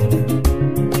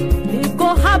 niko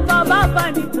hapa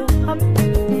Baba, niko hapa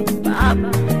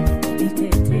Baba,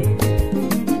 nitete.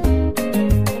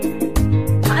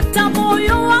 Hata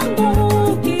moyo wangu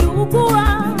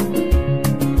ukiugua,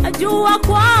 najua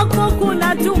kwako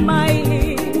kuna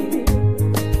tumaini.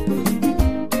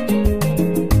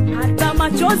 Hata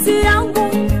machozi yangu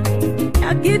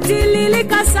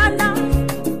yakitililika sana,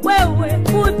 wewe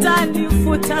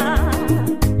utanifuta.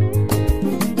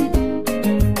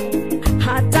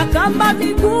 Hata kama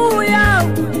miguu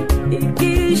yangu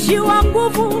ikiishiwa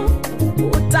nguvu,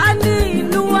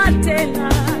 utaniinua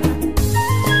tena.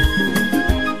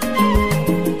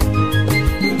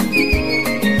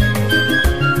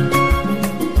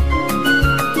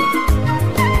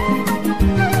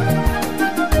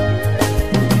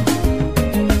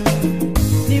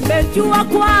 Nimejua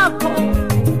kwako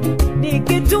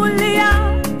nikitulia,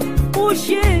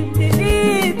 ushindi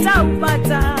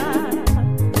nitaupata.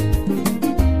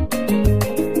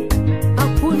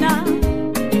 Hakuna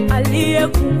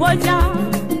aliyekungoja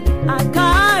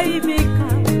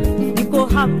akaibika. Niko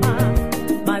hapa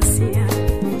Masia,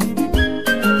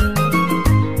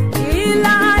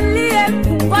 ila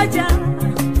aliyekungoja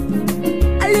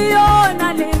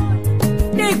aliona neema.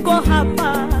 Niko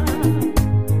hapa,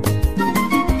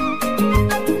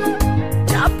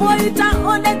 japo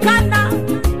itaonekana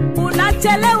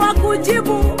unachelewa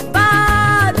kujibu,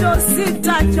 bado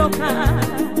sitachoka.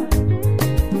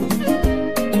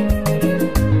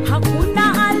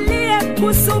 Hakuna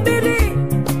aliyekusubiri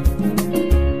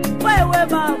wewe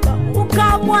Baba,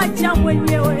 ukamwacha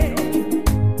mwenyewe.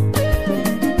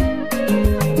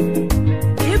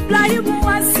 Ibrahimu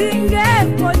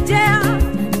asingengojea,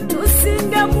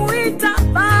 tusingemuita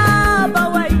baba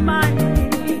wa imani.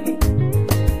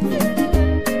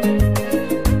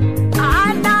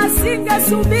 Ana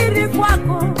asingesubiri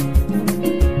kwako,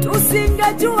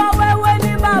 tusingejua wewe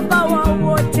ni baba wa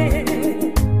wote.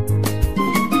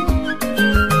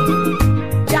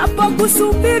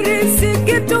 kusubiri si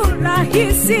kitu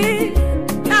rahisi,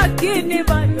 lakini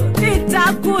bado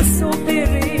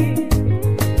nitakusubiri.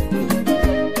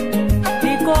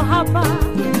 Niko hapa,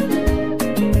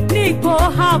 niko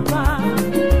hapa,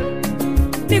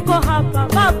 niko hapa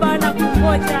Baba,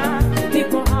 nakungoja.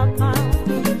 Niko hapa,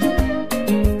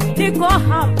 niko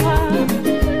hapa,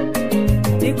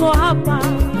 niko hapa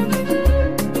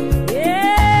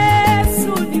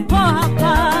Yesu, niko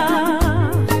hapa,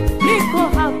 niko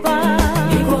hapa,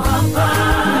 niko hapa.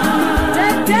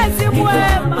 Tetezi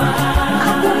mwema,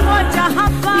 nakungoja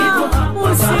hapa,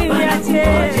 usiniache.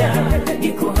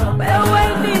 Wewe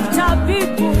ni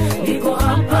tabibu, niko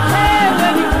hapa. Wewe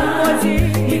ni mwokozi,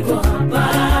 niko hapa.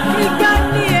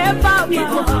 Niganie Baba,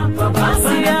 niko hapa.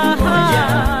 Basi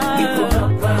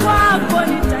kwako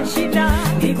nitashinda,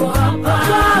 niko hapa.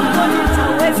 Kwako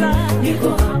nitaweza, niko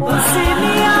hapa.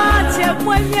 Usiniache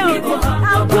mwenyewe,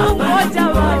 nakungoja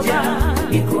Baba,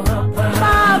 niko hapa.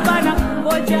 Baba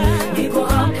nakungoja, niko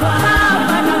hapa.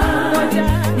 Baba nakungoja,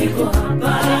 niko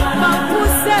hapa.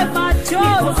 Makuse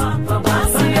machozi,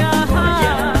 basi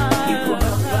niko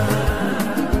hapa.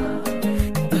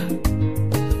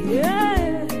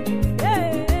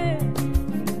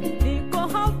 Niko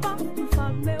hapa,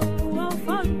 mfalme wa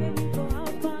wafalme, niko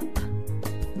hapa.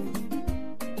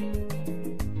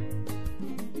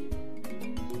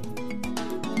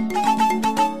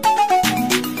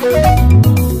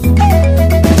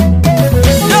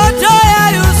 Ndoto ya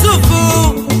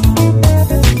Yusufu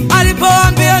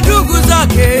alipoambia ndugu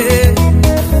zake,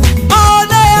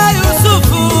 maono ya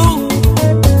Yusufu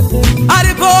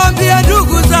alipoambia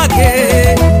ndugu zake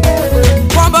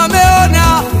kwamba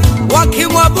ameona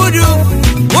wakimwabudu,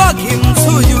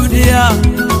 wakimsujudia,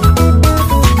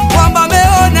 kwamba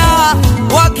ameona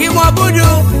wakimwabudu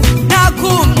na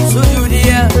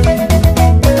kumsujudia.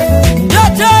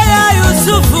 Ndoto ya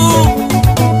Yusufu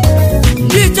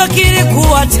ndicho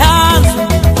kilikuwa chanzo.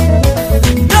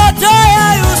 Ndoto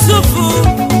ya Yusufu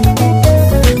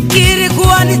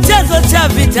kilikuwa ni chanzo cha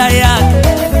vita yake.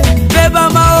 Beba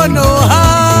maono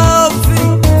hafi,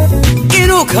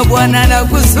 inuka Bwana na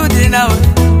kusudi nawe.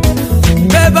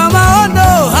 Beba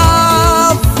maono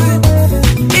hafi,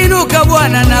 inuka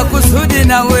Bwana na kusudi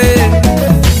nawe.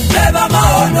 Beba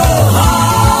maono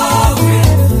hafi,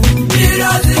 ni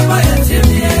lazima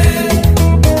yatimie.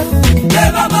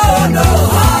 Beba maono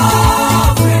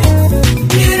hafi,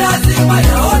 ni lazima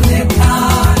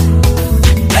yaonekane.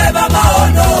 Beba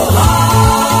maono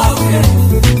hafi,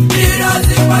 ni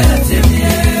lazima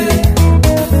yatimie.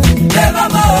 Beba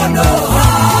maono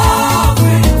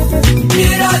hafi, ni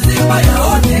lazima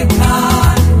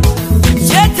yaonekane.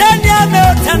 Shetani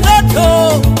ameota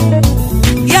ndoto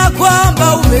ya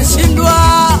kwamba umeshindwa.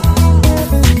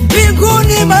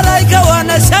 Mbinguni malaika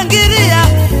wanashangilia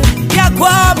ya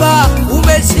kwamba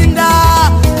umeshinda.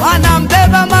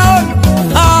 Wanambeba maono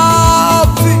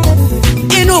hafi,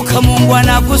 inuka Mungu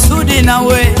ana kusudi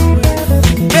nawe.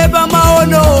 Beba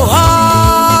maono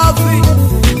hafi,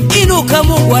 inuka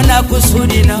Mungu ana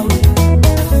kusudi nawe.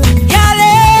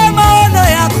 Yale maono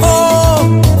yako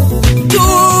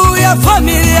juu ya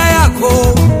familia yako,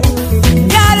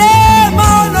 yale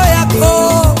maono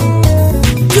yako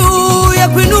juu ya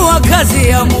kuinua kazi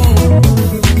ya Mungu,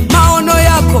 maono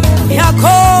yako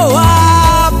yako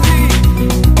wapi?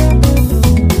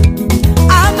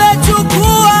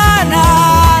 Amechukua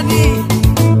nani?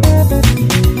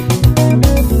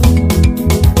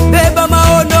 Beba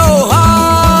maono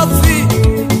hafi,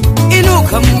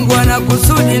 inuka Mungu ana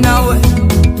kusudi nawe.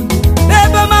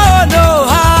 Beba maono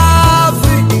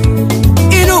hafi,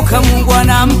 inuka Mungu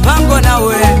ana mpango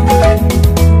nawe.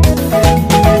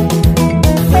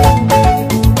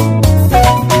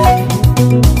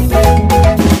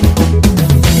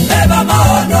 Beba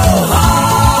maono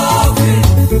hafi,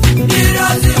 ni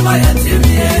lazima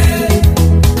yatimie.